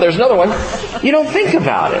 Oh, there's another one. You don't think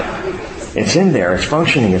about it. It's in there. It's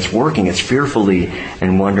functioning. It's working. It's fearfully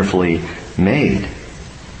and wonderfully made.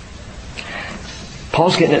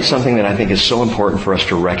 Paul's getting at something that I think is so important for us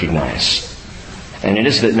to recognize. And it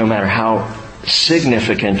is that no matter how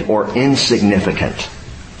significant or insignificant,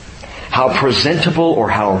 how presentable or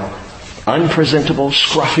how unpresentable,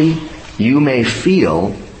 scruffy you may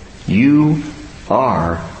feel, you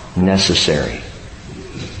are necessary.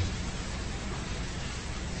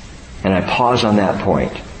 And I pause on that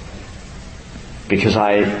point because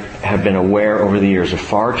I have been aware over the years of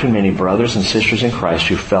far too many brothers and sisters in Christ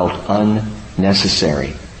who felt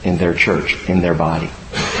unnecessary in their church, in their body,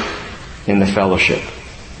 in the fellowship.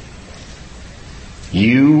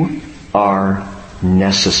 You are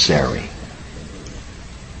necessary.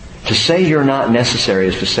 To say you're not necessary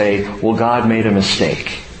is to say, well, God made a mistake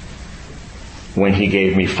when He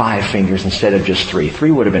gave me 5 fingers instead of just 3.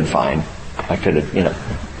 3 would have been fine. I could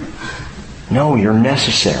have, No, you're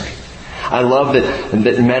necessary. I love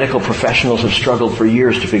that medical professionals have struggled for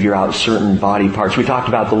years to figure out certain body parts. We talked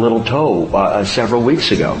about the little toe several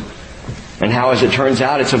weeks ago. And how, as it turns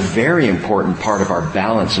out, it's a very important part of our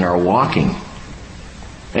balance and our walking.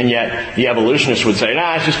 And yet, the evolutionists would say,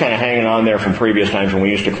 it's just kind of hanging on there from previous times when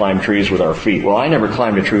we used to climb trees with our feet. Well, I never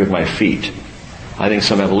climbed a tree with my feet. I think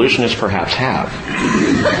some evolutionists perhaps have.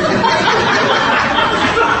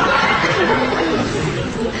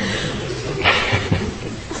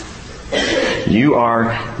 You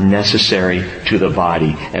are necessary to the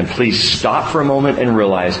body. And please stop for a moment and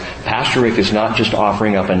realize Pastor Rick is not just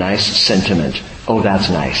offering up a nice sentiment. Oh, that's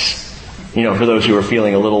nice. For those who are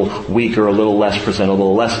feeling a little weak or a little less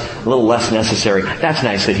presentable, a little less necessary, that's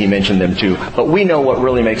nice that he mentioned them too. But we know what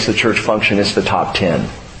really makes the church function is the top 10.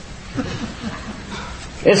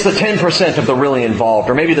 It's the 10% of the really involved,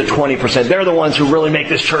 or maybe the 20%. They're the ones who really make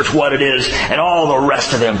this church what it is, and all the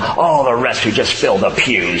rest of them, all the rest who just fill the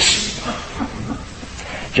pews.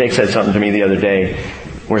 Jake said something to me the other day.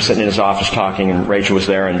 We're sitting in his office talking, and Rachel was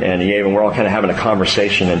there, and Eve, and we're all kind of having a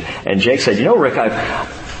conversation. And Jake said, Rick,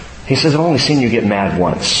 he says, I've only seen you get mad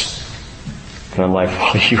once. And I'm like,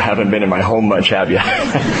 well, you haven't been in my home much, have you?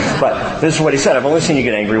 But this is what he said. I've only seen you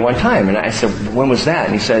get angry one time. And I said, when was that?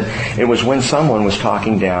 And he said, it was when someone was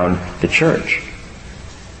talking down the church.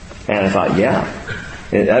 And I thought,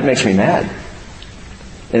 that makes me mad.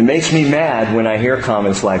 It makes me mad when I hear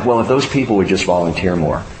comments like, well, if those people would just volunteer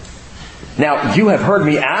more. Now, you have heard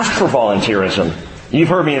me ask for volunteerism. You've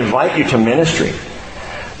heard me invite you to ministry.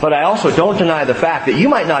 But I also don't deny the fact that you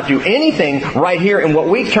might not do anything right here in what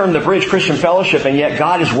we term the Bridge Christian Fellowship, and yet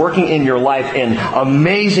God is working in your life in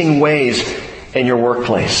amazing ways in your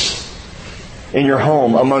workplace, in your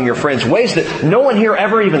home, among your friends, ways that no one here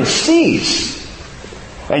ever even sees.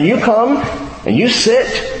 And you come, and you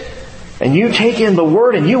sit, and you take in the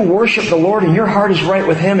Word, and you worship the Lord, and your heart is right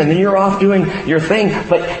with Him, and then you're off doing your thing.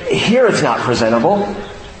 But here it's not presentable.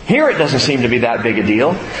 Here it doesn't seem to be that big a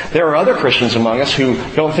deal. There are other Christians among us who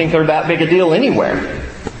don't think they're that big a deal anywhere.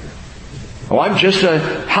 Oh, I'm just a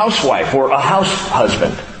housewife or a house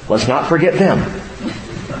husband. Let's not forget them.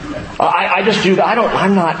 I just do that.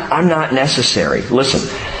 I'm not necessary. Listen,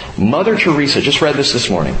 Mother Teresa, just read this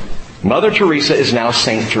morning. Mother Teresa is now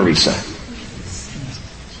Saint Teresa.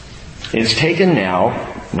 It's taken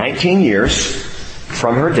now 19 years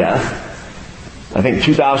from her death. I think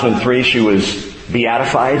 2003 she was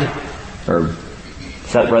beatified, or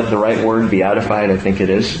is that the right word? Beatified, I think it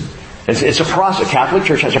is. It's a process. Catholic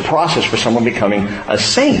Church has a process for someone becoming a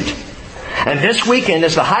saint. And this weekend,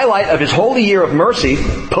 as the highlight of his Holy Year of Mercy,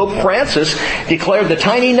 Pope Francis declared the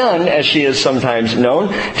tiny nun, as she is sometimes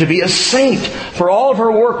known, to be a saint for all of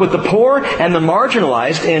her work with the poor and the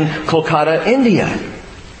marginalized in Kolkata, India.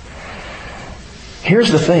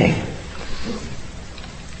 Here's the thing.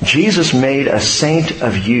 Jesus made a saint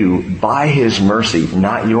of you by His mercy,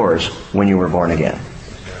 not yours, when you were born again.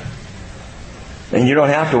 And you don't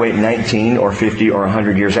have to wait 19 or 50 or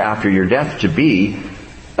 100 years after your death to be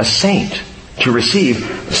a saint, to receive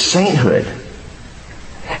sainthood.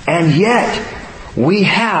 And yet, we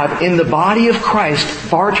have in the body of Christ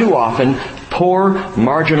far too often poor,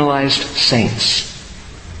 marginalized saints.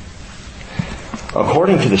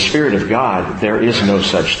 According to the Spirit of God, there is no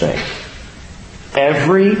such thing.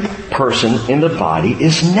 Every person in the body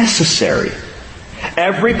is necessary.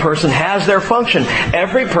 Every person has their function.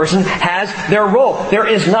 Every person has their role. There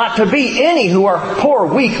is not to be any who are poor,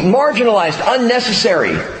 weak, marginalized,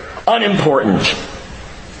 unnecessary, unimportant.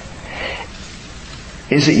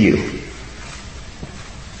 Is it you?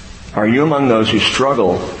 Are you among those who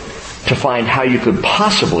struggle to find how you could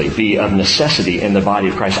possibly be of necessity in the body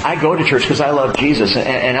of Christ? I go to church because I love Jesus,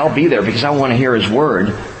 and I'll be there because I want to hear His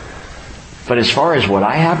Word. But as far as what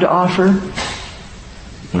I have to offer,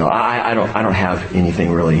 I don't have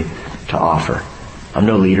anything really to offer. I'm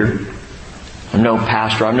no leader. I'm no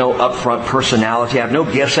pastor. I'm no upfront personality. I have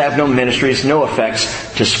no gifts. I have no ministries, no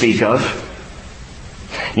effects to speak of.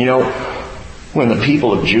 When the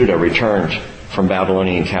people of Judah returned from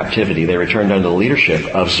Babylonian captivity, they returned under the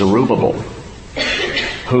leadership of Zerubbabel,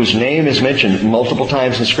 whose name is mentioned multiple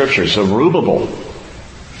times in Scripture, Zerubbabel.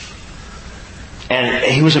 And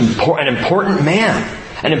he was an important man,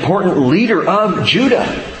 an important leader of Judah.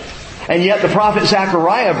 And yet the prophet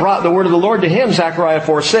Zechariah brought the word of the Lord to him, Zechariah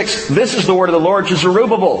 4:6. This is the word of the Lord to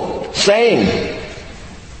Zerubbabel, saying,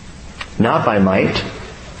 not by might,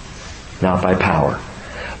 not by power,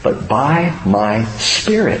 but by my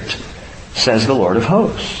Spirit, says the Lord of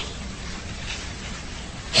hosts.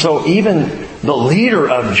 So even the leader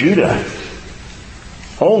of Judah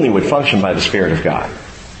only would function by the Spirit of God.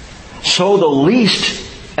 So the least,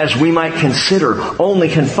 as we might consider, only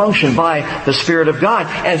can function by the Spirit of God.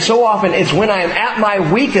 And so often it's when I am at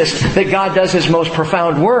my weakest that God does His most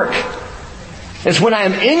profound work. It's when I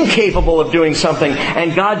am incapable of doing something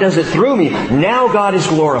and God does it through me. Now God is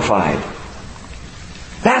glorified.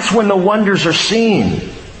 That's when the wonders are seen.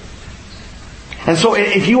 And so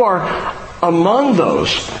if you are among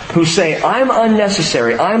those who say, I'm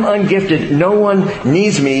unnecessary, I'm ungifted, no one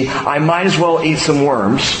needs me, I might as well eat some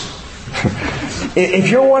worms. If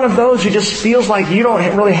you're one of those who just feels like you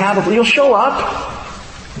don't really have it, you'll show up,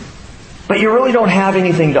 but you really don't have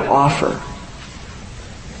anything to offer.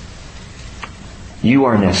 You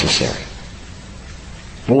are necessary.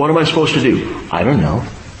 Well, what am I supposed to do? I don't know.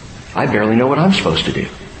 I barely know what I'm supposed to do.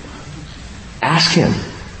 Ask Him.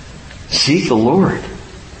 Seek the Lord.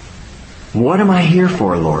 What am I here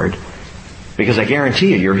for, Lord? Because I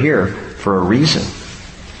guarantee you, you're here for a reason.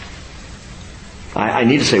 I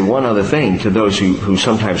need to say one other thing to those who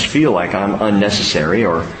sometimes feel like I'm unnecessary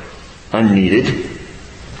or unneeded.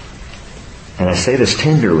 And I say this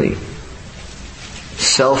tenderly.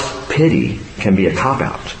 Self-pity can be a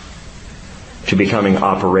cop-out to becoming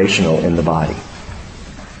operational in the body.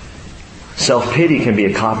 Self-pity can be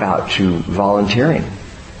a cop-out to volunteering,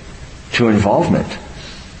 to involvement.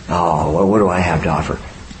 Oh, well, what do I have to offer?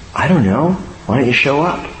 I don't know. Why don't you show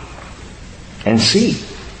up and see?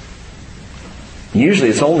 Usually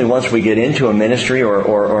it's only once we get into a ministry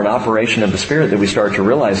or an operation of the Spirit that we start to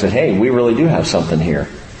realize that, hey, we really do have something here.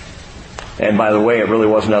 And by the way, it really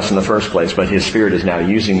wasn't us in the first place, but His Spirit is now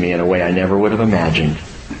using me in a way I never would have imagined.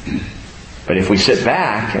 But if we sit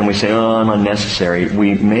back and we say, oh, I'm unnecessary,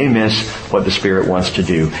 we may miss what the Spirit wants to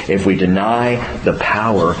do. If we deny the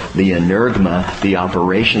power, the energma, the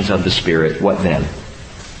operations of the Spirit, what then?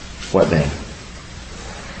 What then?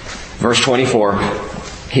 Verse 24,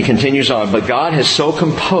 he continues on, but God has so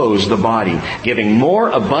composed the body, giving more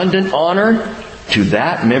abundant honor to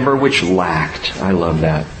that member which lacked. I love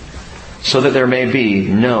that. So that there may be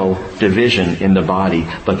no division in the body,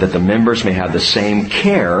 but that the members may have the same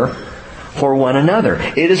care for one another.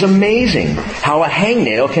 It is amazing how a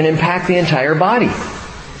hangnail can impact the entire body.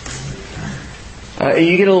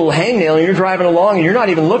 You get a little hangnail and you're driving along and you're not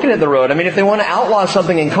even looking at the road. I mean, if they want to outlaw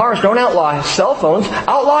something in cars, don't outlaw cell phones,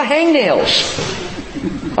 outlaw hangnails.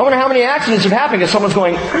 I wonder how many accidents have happened because someone's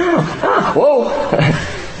going, whoa.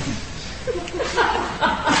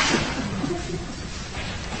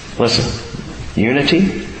 Listen,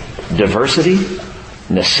 unity, diversity,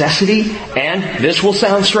 necessity, and this will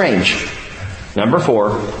sound strange. Number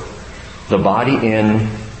 4, the body in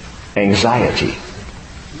anxiety.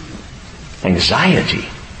 Anxiety.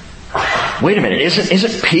 Wait a minute,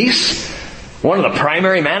 isn't peace one of the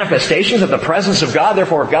primary manifestations of the presence of God?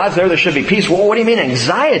 Therefore, if God's there should be peace. Well, what do you mean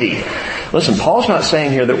anxiety? Listen, Paul's not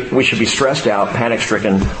saying here that we should be stressed out,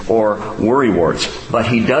 panic-stricken, or worrywarts. But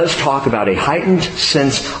he does talk about a heightened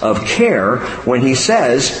sense of care when he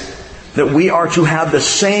says that we are to have the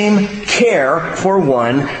same care for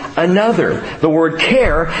one another. The word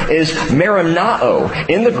care is merimnao.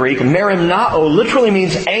 In the Greek, merimnao literally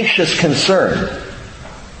means anxious concern.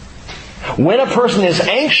 When a person is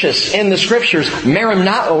anxious in the Scriptures,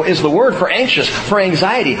 merimnao is the word for anxious, for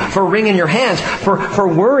anxiety, for wringing your hands, for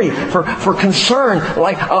worry, for concern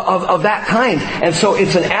like of that kind. And so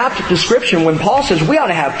it's an apt description when Paul says we ought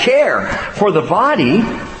to have care for the body.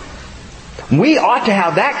 We ought to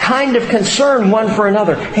have that kind of concern one for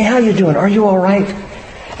another. Hey, how you doing? Are you all right?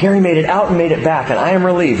 Gary made it out and made it back, and I am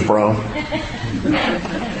relieved, bro.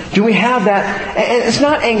 Do we have that? And it's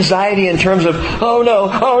not anxiety in terms of, oh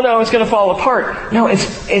no, it's going to fall apart. No,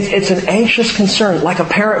 it's an anxious concern, like a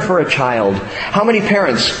parent for a child. How many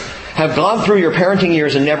parents have gone through your parenting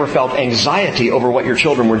years and never felt anxiety over what your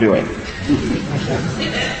children were doing?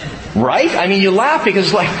 Right? I mean, you laugh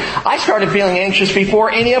because I started feeling anxious before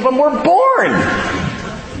any of them were born.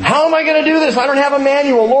 How am I going to do this? I don't have a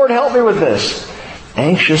manual. Lord, help me with this.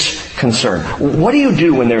 Anxious concern. What do you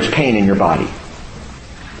do when there's pain in your body?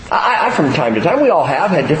 I from time to time, we all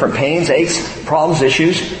have had different pains, aches, problems,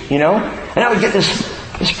 issues, And I would get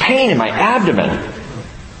this pain in my abdomen.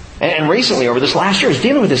 And recently, over this last year, I was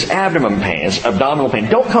dealing with this abdominal pain.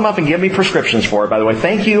 Don't come up and give me prescriptions for it, by the way.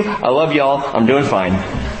 Thank you. I love y'all. I'm doing fine.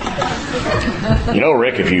 You know,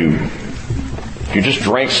 Rick, if you just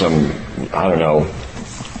drank some, I don't know,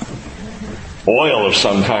 oil of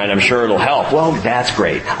some kind, I'm sure it'll help. Well, that's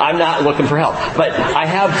great. I'm not looking for help. But I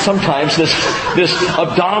have sometimes this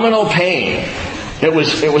abdominal pain. It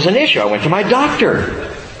was an issue. I went to my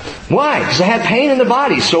doctor. Why? Because I had pain in the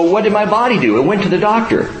body. So what did my body do? It went to the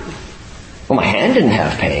doctor. Well, my hand didn't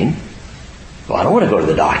have pain. Well, I don't want to go to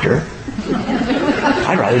the doctor.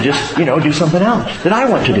 I'd rather just, do something else that I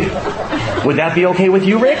want to do. Would that be okay with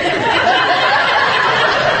you, Rick?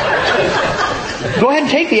 Go ahead and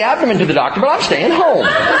take the abdomen to the doctor, but I'm staying home.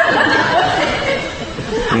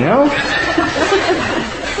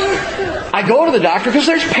 I go to the doctor because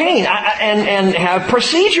there's pain and have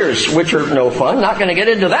procedures, which are no fun. Not going to get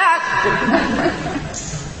into that.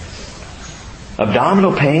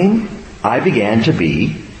 Abdominal pain, I began to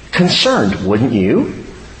be concerned, wouldn't you?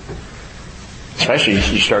 Especially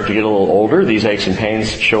as you start to get a little older, these aches and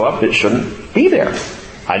pains show up that shouldn't be there.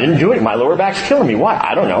 I didn't do it. My lower back's killing me. Why?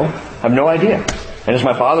 I don't know. I have no idea. And as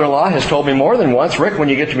my father-in-law has told me more than once, Rick, when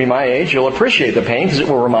you get to be my age, you'll appreciate the pain because it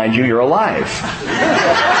will remind you you're alive.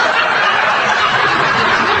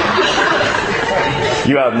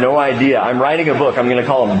 You have no idea. I'm writing a book. I'm going to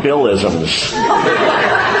call them Billisms.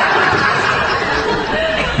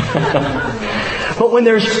 But when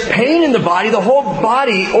there's pain in the body, the whole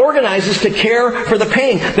body organizes to care for the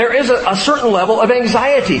pain. There is a certain level of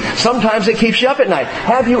anxiety. Sometimes it keeps you up at night.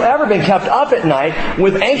 Have you ever been kept up at night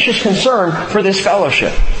with anxious concern for this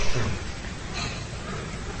fellowship?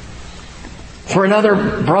 For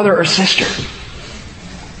another brother or sister?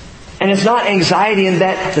 And it's not anxiety in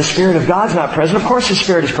that the Spirit of God's not present. Of course the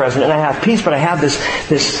Spirit is present and I have peace, but I have this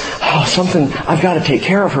something, I've got to take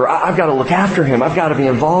care of her. I've got to look after him. I've got to be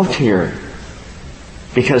involved here.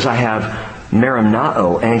 Because I have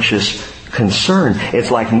merimnao, anxious concern.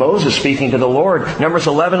 It's like Moses speaking to the Lord. Numbers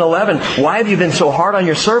 11:11. Why have you been so hard on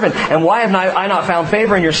your servant? And why have I not found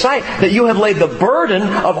favor in your sight? That you have laid the burden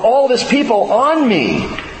of all this people on me.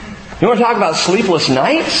 You want to talk about sleepless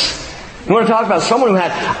nights? You want to talk about someone who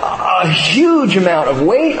had a huge amount of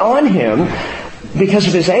weight on him because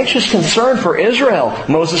of his anxious concern for Israel.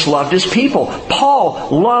 Moses loved his people. Paul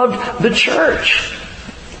loved the church.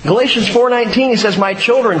 Galatians 4:19, he says, my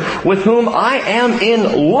children, with whom I am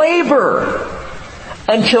in labor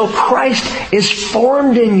until Christ is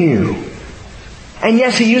formed in you. And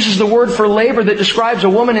yes, he uses the word for labor that describes a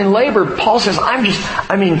woman in labor. Paul says,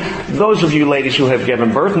 those of you ladies who have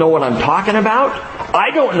given birth know what I'm talking about. I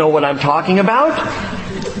don't know what I'm talking about.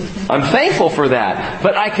 I'm thankful for that.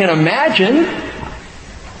 But I can imagine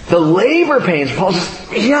the labor pains. Paul says,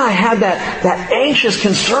 I had that anxious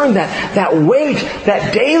concern, that weight,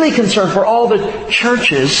 that daily concern for all the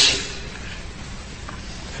churches.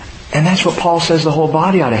 And that's what Paul says the whole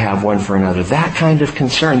body ought to have one for another. That kind of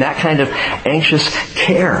concern, that kind of anxious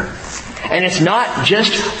care. And it's not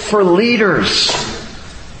just for leaders.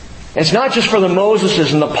 It's not just for the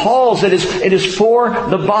Moseses and the Pauls. It is for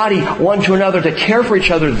the body, one to another, to care for each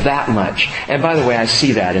other that much. And by the way, I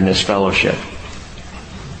see that in this fellowship.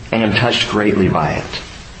 And I'm touched greatly by it.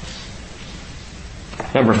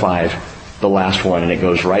 Number 5, the last one, and it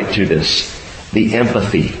goes right to this. The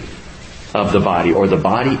empathy of the body, or the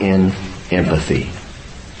body in empathy.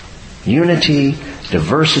 Unity,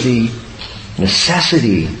 diversity,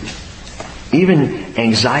 necessity, even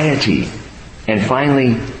anxiety, and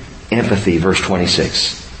finally, empathy, verse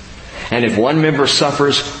 26. And if one member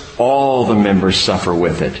suffers, all the members suffer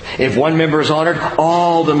with it. If one member is honored,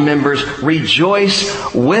 all the members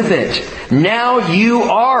rejoice with it. Now you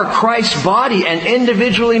are Christ's body and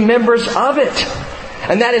individually members of it.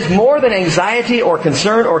 And that is more than anxiety or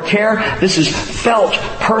concern or care. This is felt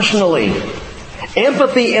personally.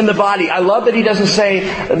 Empathy in the body. I love that he doesn't say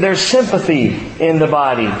there's sympathy in the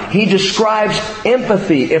body. He describes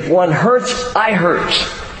empathy. If one hurts, I hurt.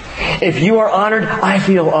 If you are honored, I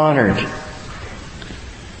feel honored.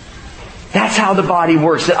 That's how the body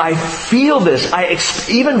works. That I feel this.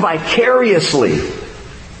 Even vicariously.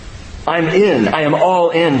 I am all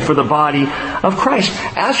in for the body of Christ.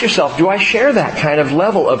 Ask yourself, do I share that kind of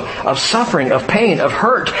level of suffering, of pain, of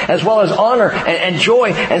hurt, as well as honor and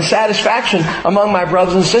joy and satisfaction among my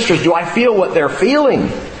brothers and sisters? Do I feel what they're feeling?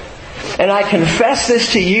 And I confess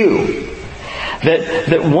this to you,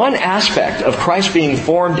 that one aspect of Christ being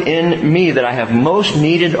formed in me that I have most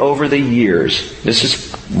needed over the years, this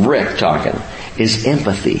is Rick talking, is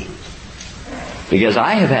empathy. Because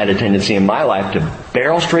I have had a tendency in my life to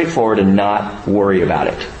barrel straight forward and not worry about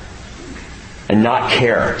it. And not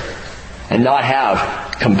care. And not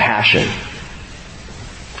have compassion.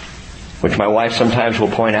 Which my wife sometimes will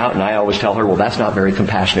point out, and I always tell her, well, that's not very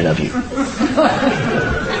compassionate of you.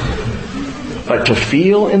 But to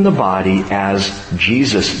feel in the body as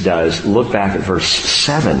Jesus does, look back at verse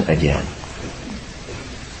 7 again.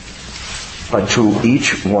 But to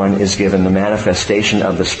each one is given the manifestation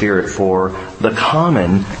of the Spirit for the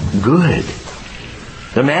common good.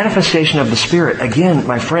 The manifestation of the Spirit, again,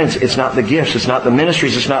 my friends, it's not the gifts, it's not the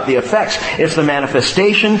ministries, it's not the effects. It's the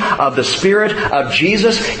manifestation of the Spirit of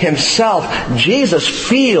Jesus Himself. Jesus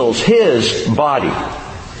feels His body.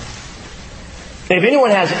 If anyone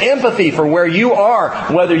has empathy for where you are,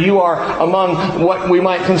 whether you are among what we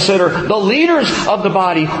might consider the leaders of the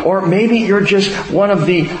body, or maybe you're just one of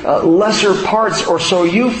the lesser parts, or so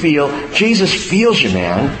you feel, Jesus feels you,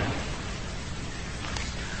 man.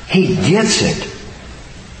 He gets it.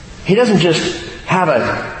 He doesn't just have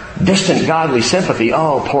a distant godly sympathy.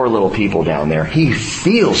 Oh, poor little people down there. He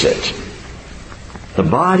feels it. The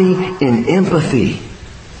body in empathy.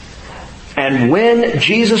 And when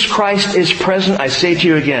Jesus Christ is present, I say to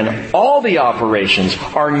you again, all the operations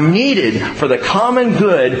are needed for the common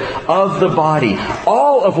good of the body.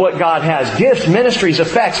 All of what God has, gifts, ministries,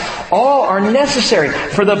 effects, all are necessary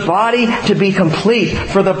for the body to be complete,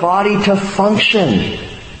 for the body to function.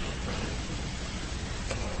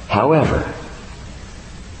 However,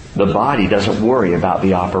 the body doesn't worry about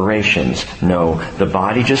the operations. No, the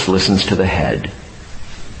body just listens to the head.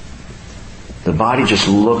 The body just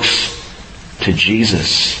looks to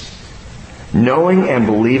Jesus, knowing and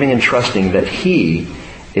believing and trusting that He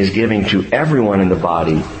is giving to everyone in the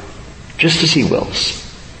body just as He wills.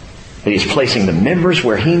 That He's placing the members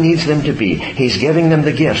where He needs them to be. He's giving them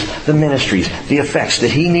the gifts, the ministries, the effects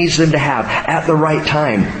that He needs them to have at the right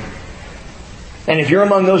time. And if you're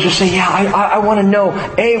among those who say, yeah, I want to know,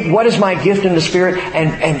 A, what is my gift in the Spirit?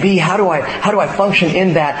 And B, how do I function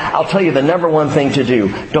in that? I'll tell you the number one thing to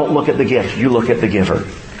do. Don't look at the gift. You look at the giver.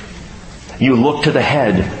 You look to the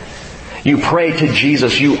head. You pray to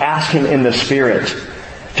Jesus. You ask Him in the Spirit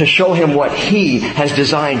to show Him what He has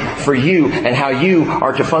designed for you and how you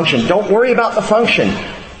are to function. Don't worry about the function.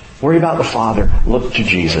 Worry about the Father. Look to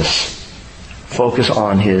Jesus. Focus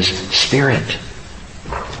on His Spirit.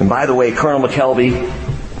 And by the way, Colonel McKelvey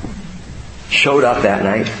showed up that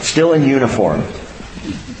night, still in uniform,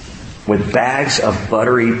 with bags of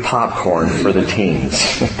buttery popcorn for the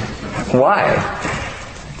teens. Why?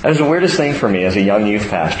 That was the weirdest thing for me as a young youth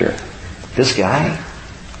pastor. This guy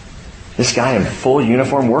in full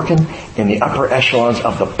uniform working in the upper echelons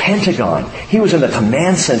of the Pentagon. He was in the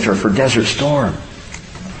command center for Desert Storm.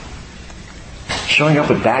 Showing up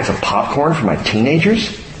with bags of popcorn for my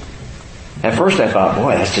teenagers? At first I thought,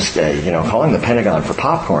 boy, that's just, calling the Pentagon for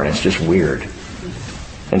popcorn, it's just weird.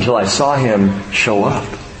 Until I saw him show up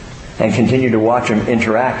and continue to watch him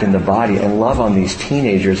interact in the body and love on these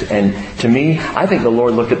teenagers. And to me, I think the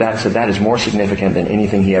Lord looked at that and said, that is more significant than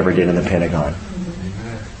anything He ever did in the Pentagon.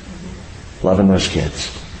 Loving those kids.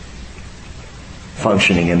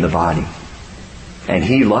 Functioning in the body. And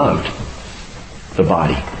He loved the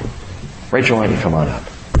body. Rachel, why don't you come on up?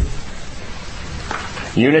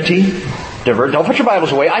 Unity. Don't put your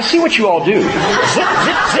Bibles away. I see what you all do. Zip,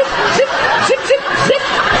 zip, zip, zip, zip, zip, zip.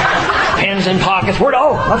 Pens in pockets. We're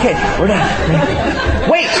done.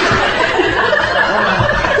 Wait.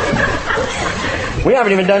 We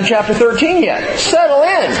haven't even done chapter 13 yet. Settle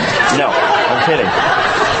in. No, I'm kidding.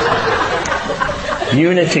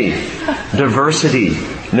 Unity, diversity,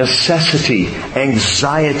 necessity,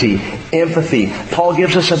 anxiety, empathy. Paul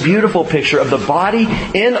gives us a beautiful picture of the body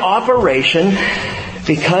in operation,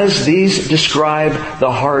 because these describe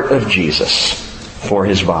the heart of Jesus for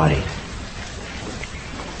His body.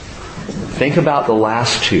 Think about the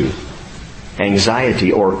last two.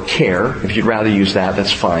 Anxiety or care, if you'd rather use that,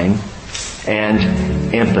 that's fine. And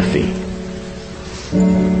empathy.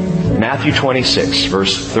 Matthew 26,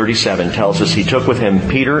 verse 37 tells us He took with Him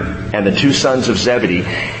Peter and the two sons of Zebedee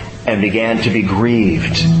and began to be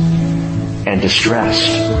grieved and distressed.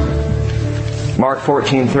 Mark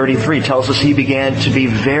 14:33 tells us He began to be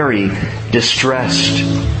very distressed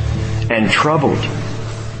and troubled.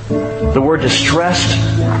 The word distressed,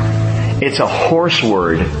 it's a horse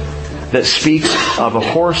word that speaks of a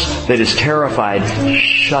horse that is terrified,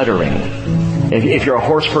 shuddering. If you're a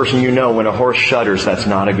horse person, you know when a horse shudders, that's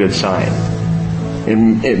not a good sign.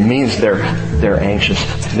 It means they're anxious,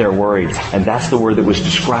 they're worried. And that's the word that was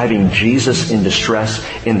describing Jesus in distress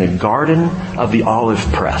in the Garden of the Olive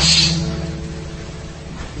Press.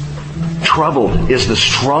 Troubled is the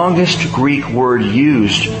strongest Greek word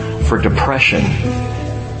used for depression.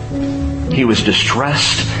 He was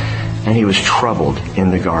distressed and he was troubled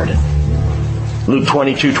in the garden. Luke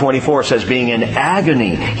 22:24 says, being in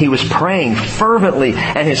agony, he was praying fervently,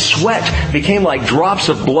 and his sweat became like drops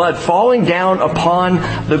of blood falling down upon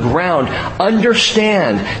the ground.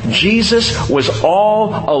 Understand, Jesus was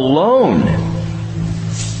all alone.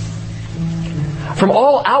 From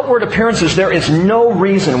all outward appearances, there is no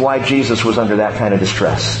reason why Jesus was under that kind of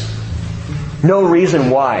distress. No reason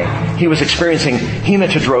why he was experiencing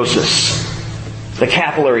hematidrosis, the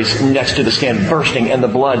capillaries next to the skin bursting and the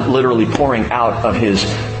blood literally pouring out of his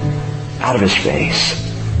face.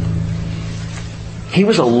 He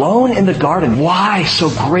was alone in the garden. Why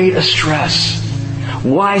so great a stress?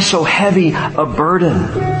 Why so heavy a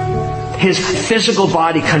burden? His physical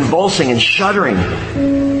body convulsing and shuddering.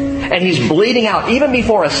 And he's bleeding out. Even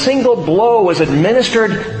before a single blow was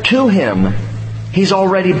administered to him, he's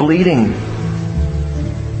already bleeding.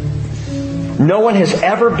 No one has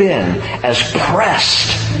ever been as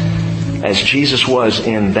pressed as Jesus was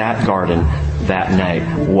in that garden that night.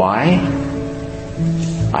 Why?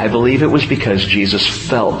 I believe it was because Jesus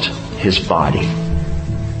felt his body.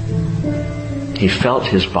 He felt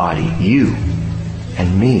his body. You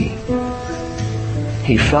and me.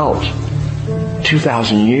 He felt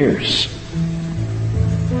 2,000 years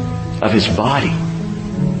of his body.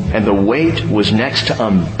 And the weight was next to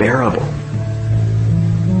unbearable.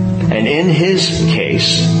 And in his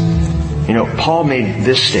case, Paul made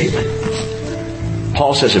this statement.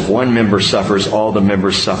 Paul says if one member suffers, all the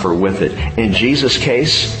members suffer with it. In Jesus'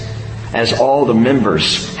 case, as all the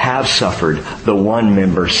members have suffered, the one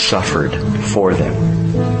member suffered for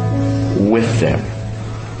them, with them.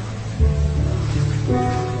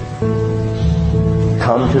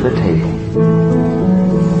 Come to the table.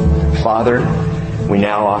 Father, we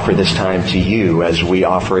now offer this time to you as we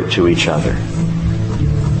offer it to each other.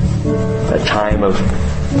 A time of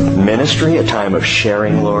ministry, a time of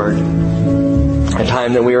sharing, Lord. A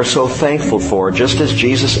time that we are so thankful for, just as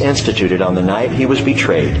Jesus instituted on the night he was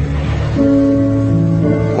betrayed.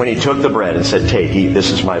 When he took the bread and said, take, eat,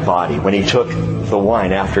 this is my body. When he took the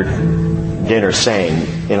wine after dinner,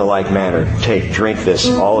 saying in a like manner, take, drink this,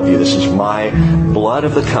 all of you, this is my blood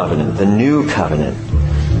of the covenant, the new covenant,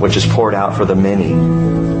 which is poured out for the many.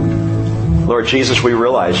 Lord Jesus, we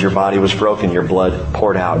realize your body was broken, your blood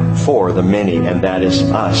poured out for the many, and that is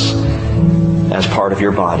us as part of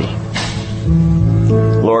your body.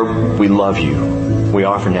 Lord, we love you. We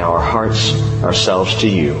offer now our hearts, ourselves to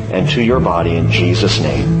you and to your body in Jesus'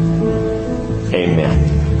 name.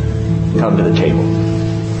 Amen. Come to the table.